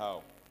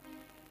anyhow.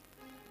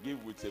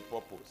 Give with a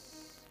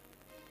purpose.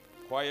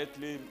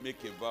 Quietly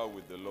make a vow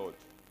with the Lord.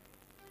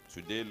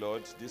 Today,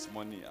 Lord, this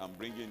money, I'm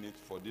bringing it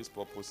for this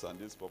purpose and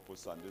this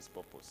purpose and this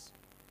purpose.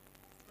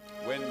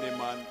 When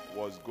Naaman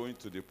was going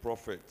to the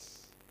prophet,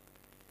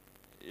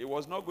 he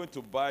was not going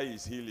to buy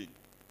his healing.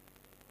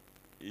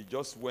 He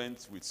just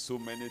went with so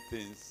many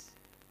things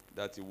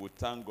that he would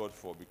thank God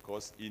for,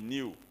 because he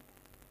knew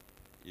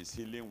his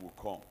healing would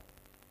come.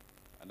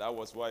 And that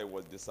was why he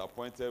was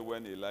disappointed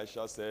when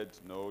Elisha said,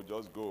 no,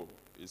 just go.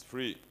 It's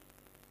free.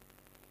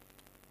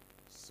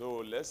 So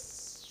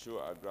let's show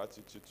our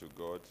gratitude to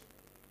God.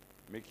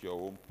 Make your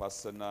own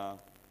personal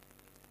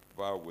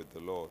vow with the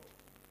Lord.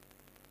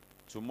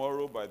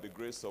 Tomorrow, by the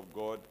grace of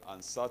God,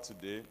 and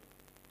Saturday,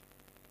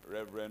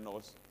 Reverend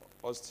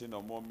Austin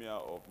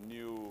Omomia of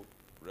New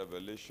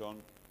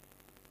Revelation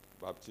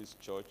Baptist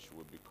Church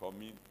will be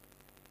coming,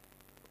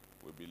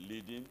 will be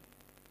leading.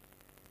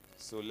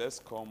 So let's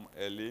come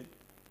early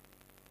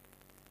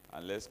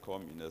and let's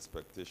come in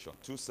expectation.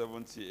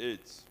 278.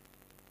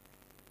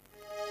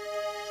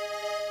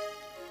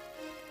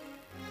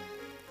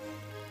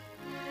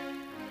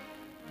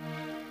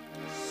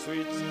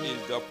 Sweet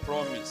is the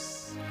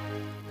promise,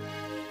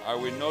 I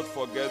will not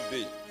forget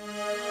thee.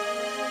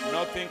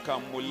 Nothing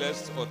can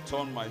molest or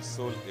turn my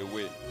soul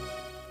away.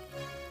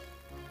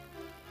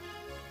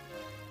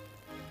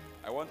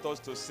 I want us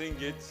to sing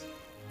it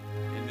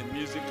in a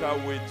musical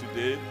way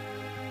today.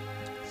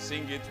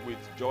 Sing it with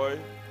joy.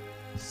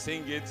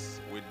 Sing it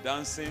with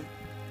dancing.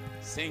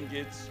 Sing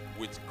it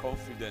with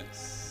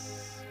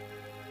confidence.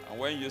 And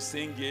when you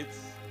sing it,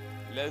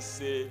 let's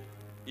say,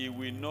 He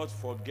will not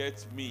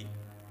forget me.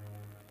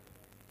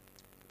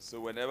 So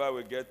whenever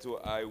we get to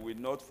I will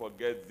not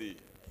forget thee,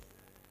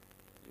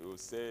 you will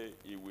say,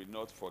 He will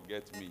not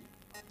forget me.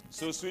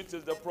 So sweet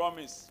is the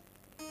promise.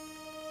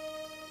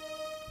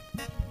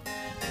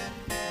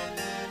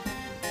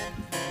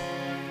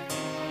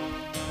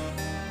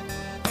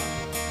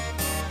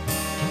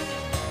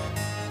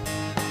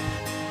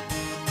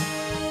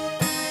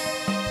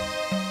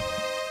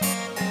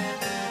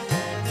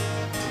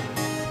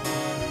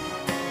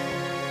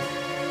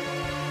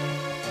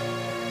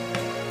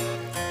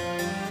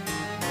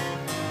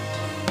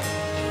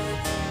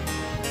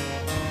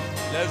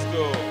 Let's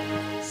go.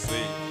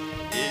 Sweet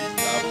is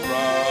the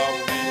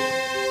promise,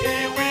 He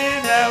will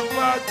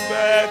never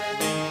forget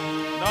me.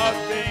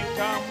 Nothing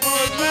can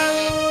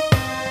molest,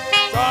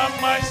 turn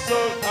my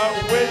soul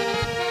away.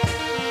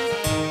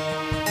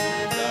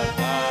 The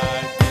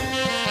night is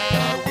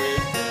away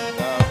in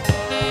the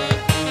world,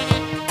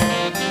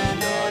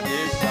 beyond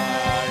is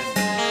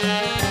shining.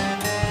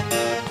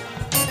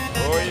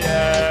 Oh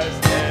yes,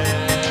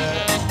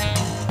 yes,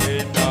 we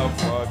not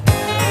forget.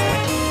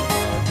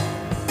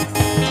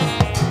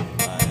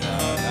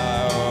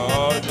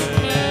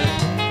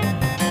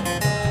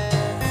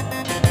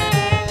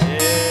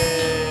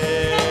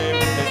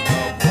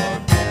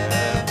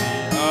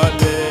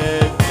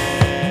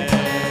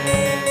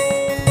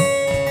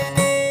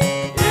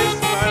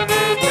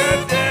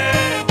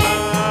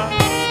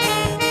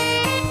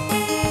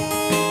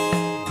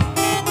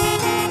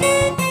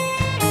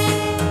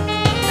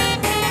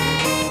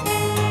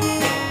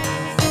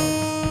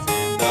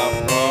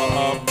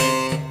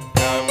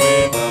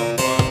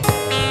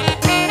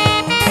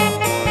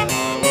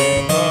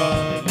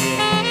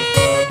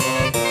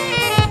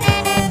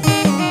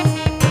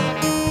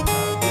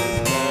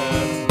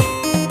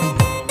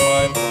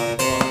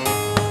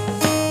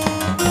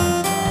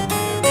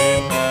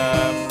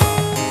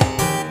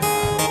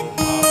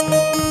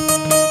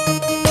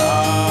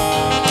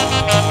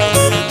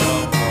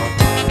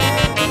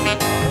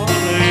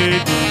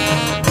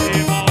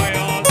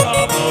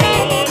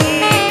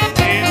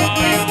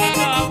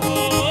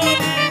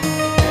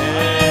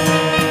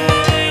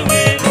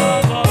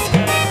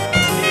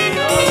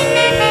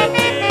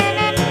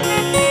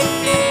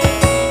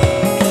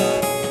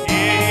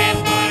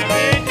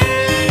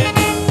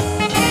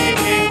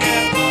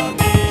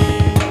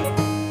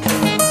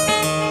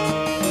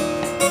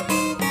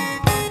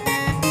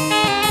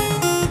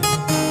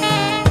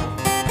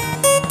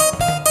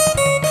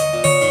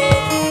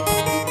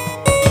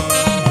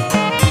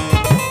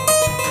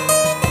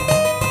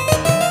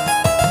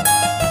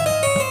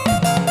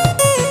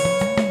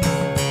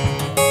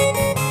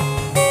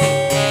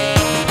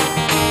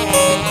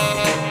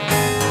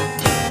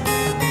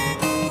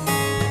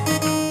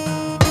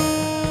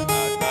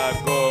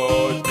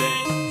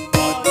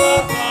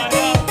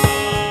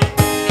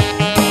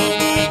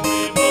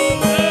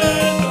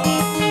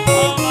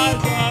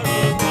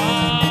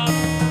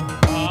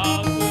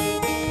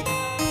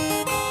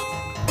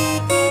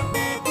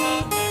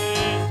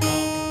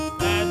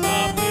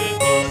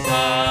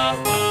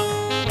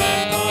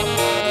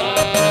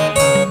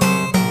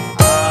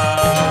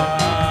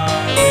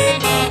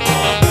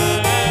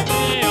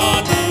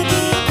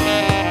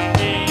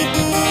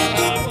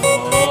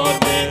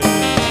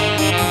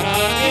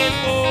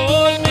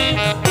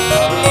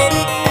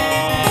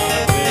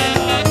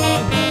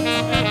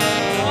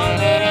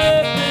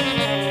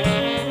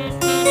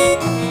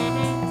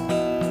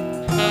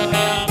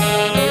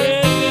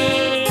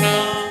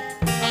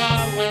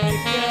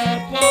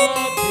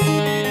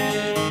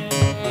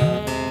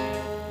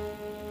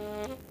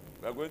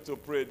 going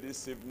to pray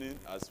this evening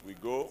as we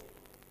go.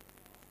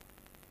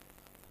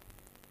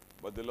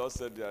 But the Lord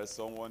said there is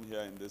someone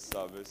here in this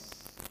service.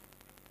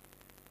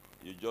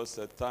 You just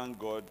said, thank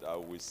God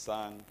that we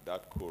sang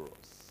that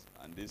chorus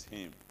and this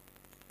hymn.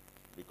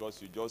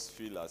 Because you just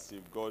feel as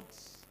if God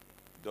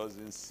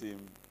doesn't seem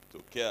to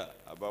care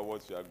about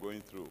what you are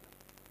going through.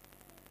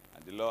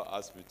 And the Lord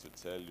asked me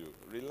to tell you,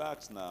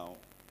 relax now.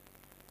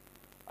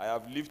 I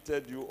have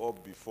lifted you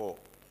up before.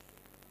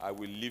 I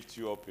will lift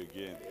you up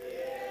again.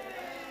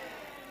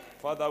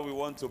 Father, we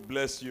want to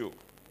bless you.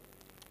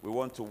 We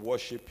want to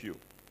worship you.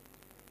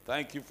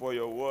 Thank you for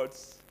your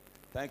words.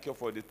 Thank you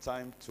for the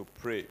time to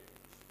pray.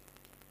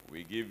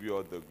 We give you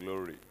all the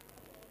glory.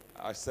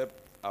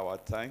 Accept our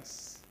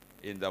thanks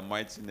in the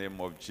mighty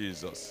name of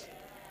Jesus.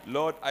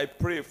 Lord, I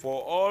pray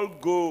for all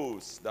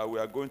goals that we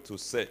are going to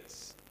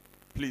set.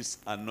 Please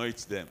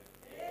anoint them.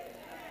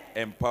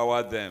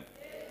 Empower them.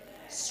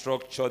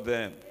 Structure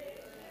them.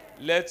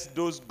 Let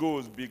those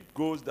goals be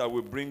goals that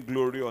will bring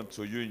glory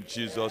unto you in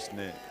Jesus'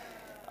 name.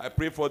 I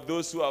pray for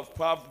those who have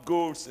had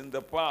goals in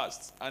the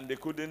past and they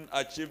couldn't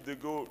achieve the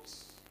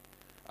goals.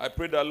 I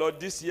pray that, Lord,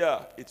 this year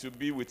it will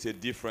be with a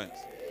difference.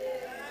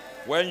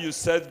 When you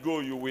set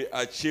goals, you will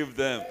achieve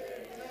them.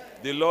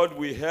 The Lord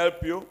will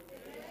help you.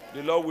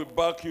 The Lord will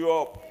back you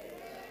up.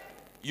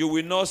 You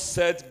will not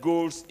set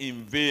goals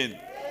in vain.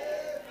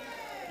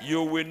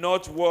 You will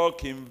not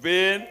work in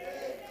vain.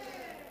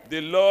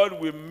 The Lord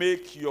will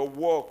make your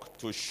work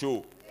to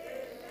show.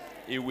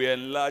 He will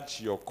enlarge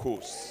your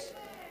course.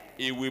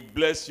 He will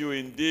bless you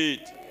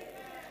indeed.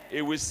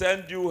 He will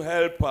send you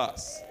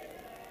helpers.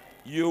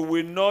 You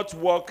will not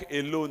walk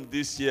alone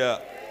this year.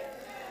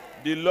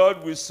 The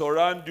Lord will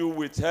surround you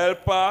with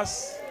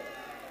helpers.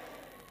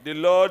 The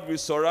Lord will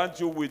surround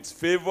you with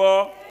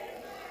favor.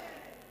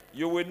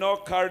 You will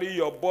not carry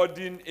your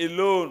burden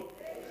alone.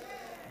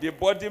 The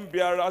burden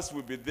bearers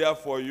will be there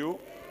for you,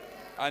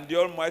 and the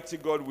Almighty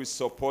God will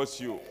support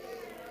you.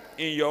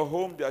 In your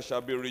home there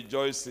shall be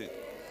rejoicing.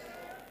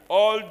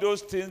 All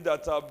those things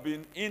that have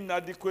been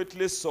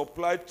inadequately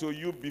supplied to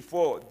you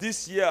before,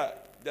 this year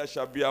there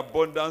shall be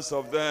abundance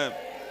of them.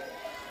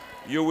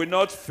 You will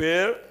not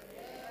fail.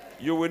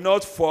 You will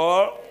not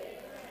fall.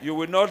 You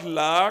will not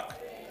lack.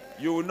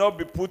 You will not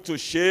be put to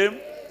shame.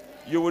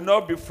 You will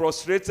not be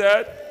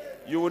frustrated.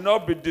 You will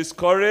not be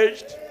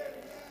discouraged.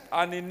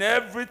 And in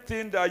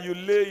everything that you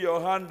lay your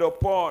hand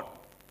upon,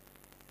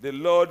 the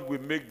Lord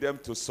will make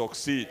them to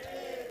succeed.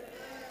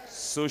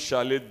 So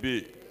shall it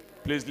be.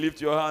 Please lift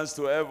your hands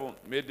to heaven.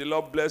 May the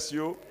Lord bless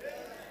you.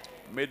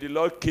 May the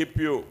Lord keep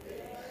you.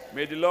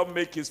 May the Lord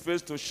make his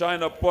face to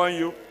shine upon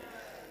you.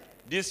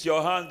 These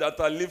your hands that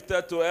are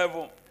lifted to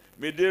heaven,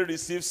 may they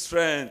receive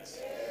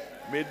strength.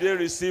 May they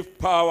receive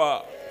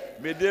power.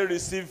 May they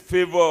receive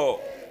favor.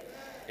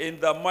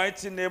 In the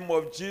mighty name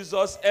of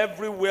Jesus,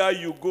 everywhere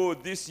you go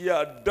this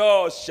year,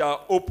 doors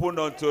shall open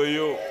unto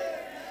you.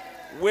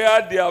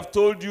 Where they have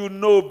told you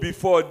no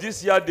before,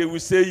 this year they will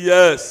say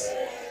yes.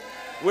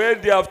 Where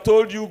they have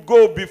told you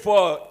go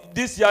before,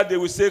 this year they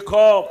will say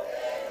come.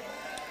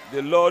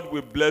 The Lord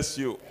will bless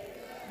you.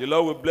 The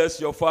Lord will bless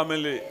your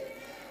family.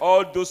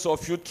 All those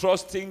of you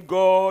trusting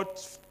God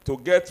to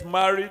get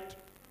married,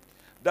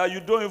 that you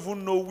don't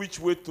even know which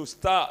way to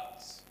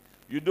start.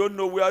 You don't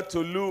know where to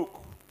look.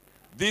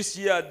 This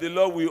year, the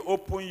Lord will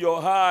open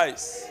your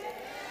eyes.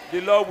 The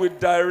Lord will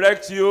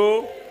direct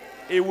you.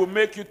 It will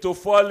make you to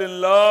fall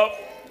in love.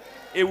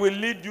 It will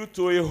lead you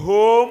to a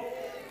home.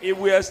 It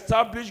will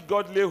establish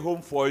godly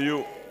home for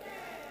you.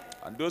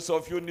 And those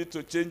of you who need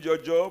to change your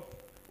job,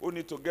 who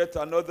need to get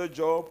another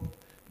job,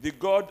 the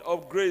God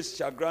of grace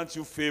shall grant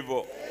you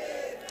favor.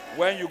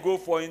 When you go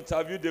for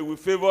interview, they will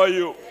favor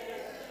you.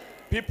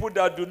 People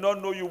that do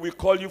not know you will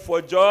call you for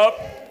a job,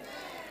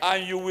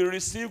 and you will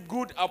receive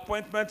good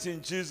appointments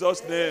in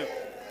Jesus' name.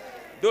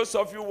 Those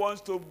of you who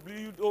want to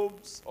build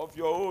homes of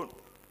your own,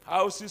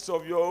 houses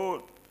of your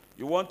own,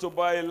 you want to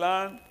buy a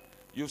land,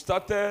 you've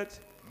started,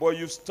 but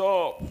you've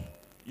stopped.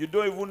 You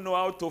don't even know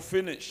how to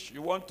finish.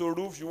 You want to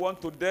roof, you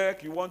want to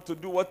deck, you want to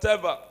do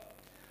whatever.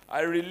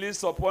 I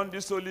release upon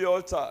this holy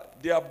altar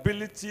the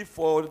ability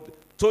for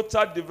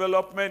total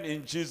development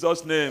in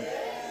Jesus' name.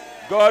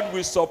 God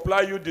will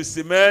supply you the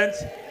cement.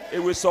 He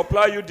will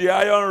supply you the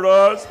iron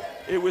rods.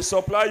 He will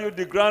supply you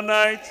the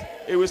granite.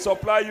 He will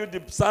supply you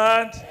the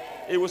sand.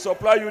 He will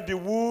supply you the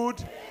wood.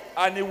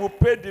 And he will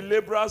pay the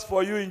laborers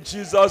for you in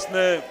Jesus'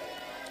 name.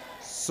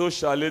 So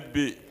shall it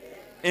be.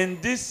 In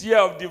this year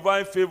of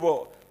divine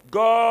favor,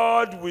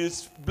 God will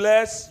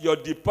bless your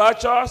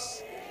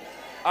departures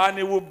and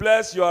he will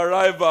bless your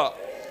arrival.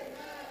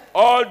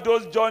 All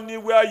those journeys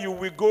where you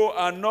will go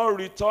and not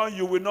return,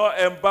 you will not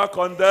embark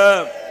on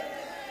them.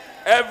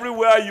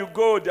 Everywhere you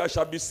go, there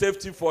shall be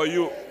safety for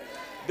you.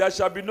 There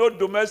shall be no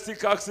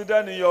domestic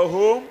accident in your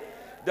home.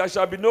 There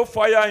shall be no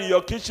fire in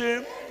your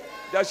kitchen.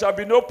 There shall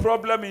be no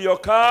problem in your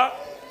car.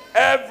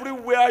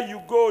 Everywhere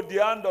you go,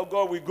 the hand of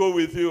God will go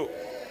with you.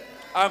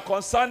 And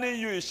concerning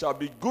you, it shall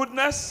be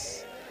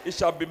goodness, it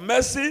shall be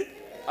mercy,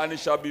 and it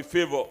shall be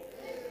favor.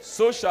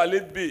 So shall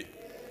it be.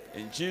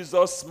 In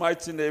Jesus'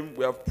 mighty name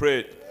we have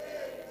prayed.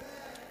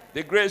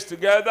 The grace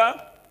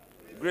together,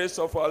 the grace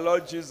of our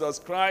Lord Jesus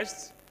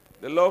Christ,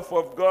 the love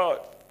of God,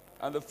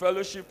 and the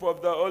fellowship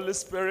of the Holy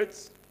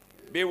Spirit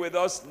be with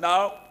us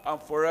now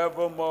and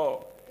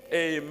forevermore.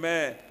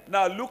 Amen.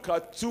 Now look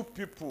at two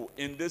people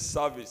in this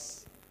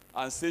service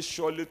and say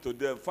surely to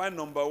them. Find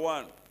number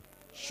one.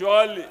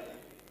 Surely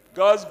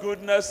God's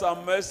goodness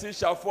and mercy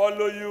shall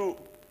follow you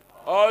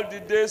all the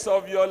days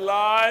of your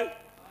life,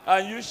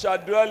 and you shall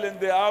dwell in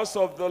the house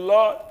of the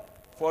Lord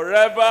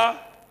forever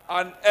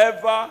and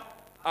ever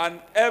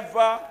and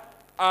ever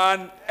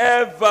and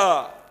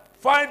ever.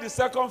 Find the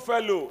second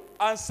fellow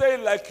and say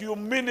it like you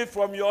mean it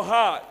from your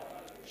heart.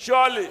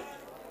 Surely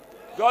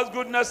God's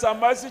goodness and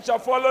mercy shall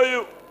follow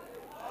you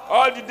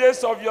all the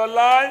days of your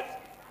life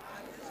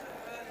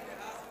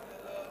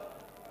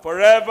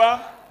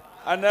forever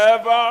and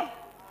ever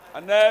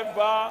and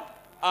ever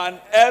and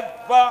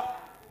ever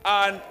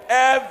and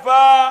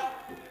ever.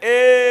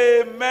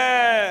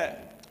 Amen.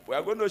 We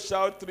are going to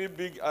shout three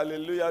big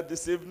hallelujah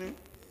this evening.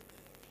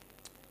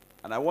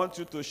 And I want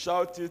you to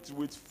shout it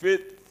with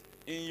faith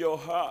in your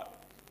heart.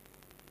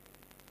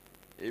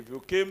 If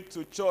you came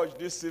to church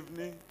this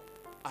evening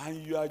and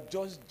you are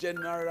just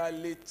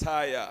generally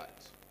tired,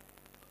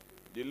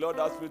 the Lord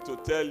asked me to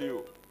tell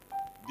you,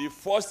 the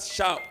first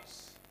shout,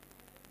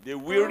 the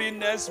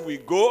weariness will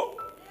go,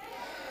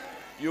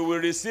 you will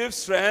receive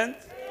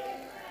strength,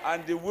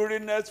 and the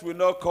weariness will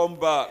not come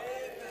back.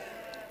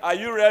 Are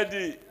you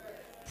ready?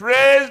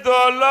 Praise the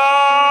Lord!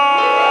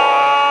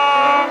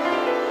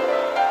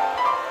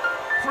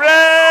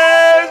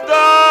 Praise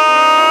the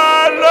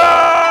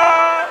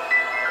Lord!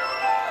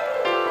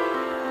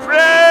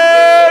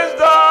 Praise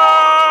the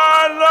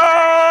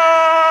Lord!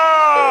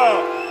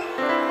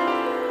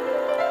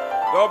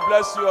 God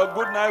bless you. A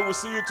good night. We'll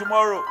see you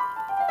tomorrow.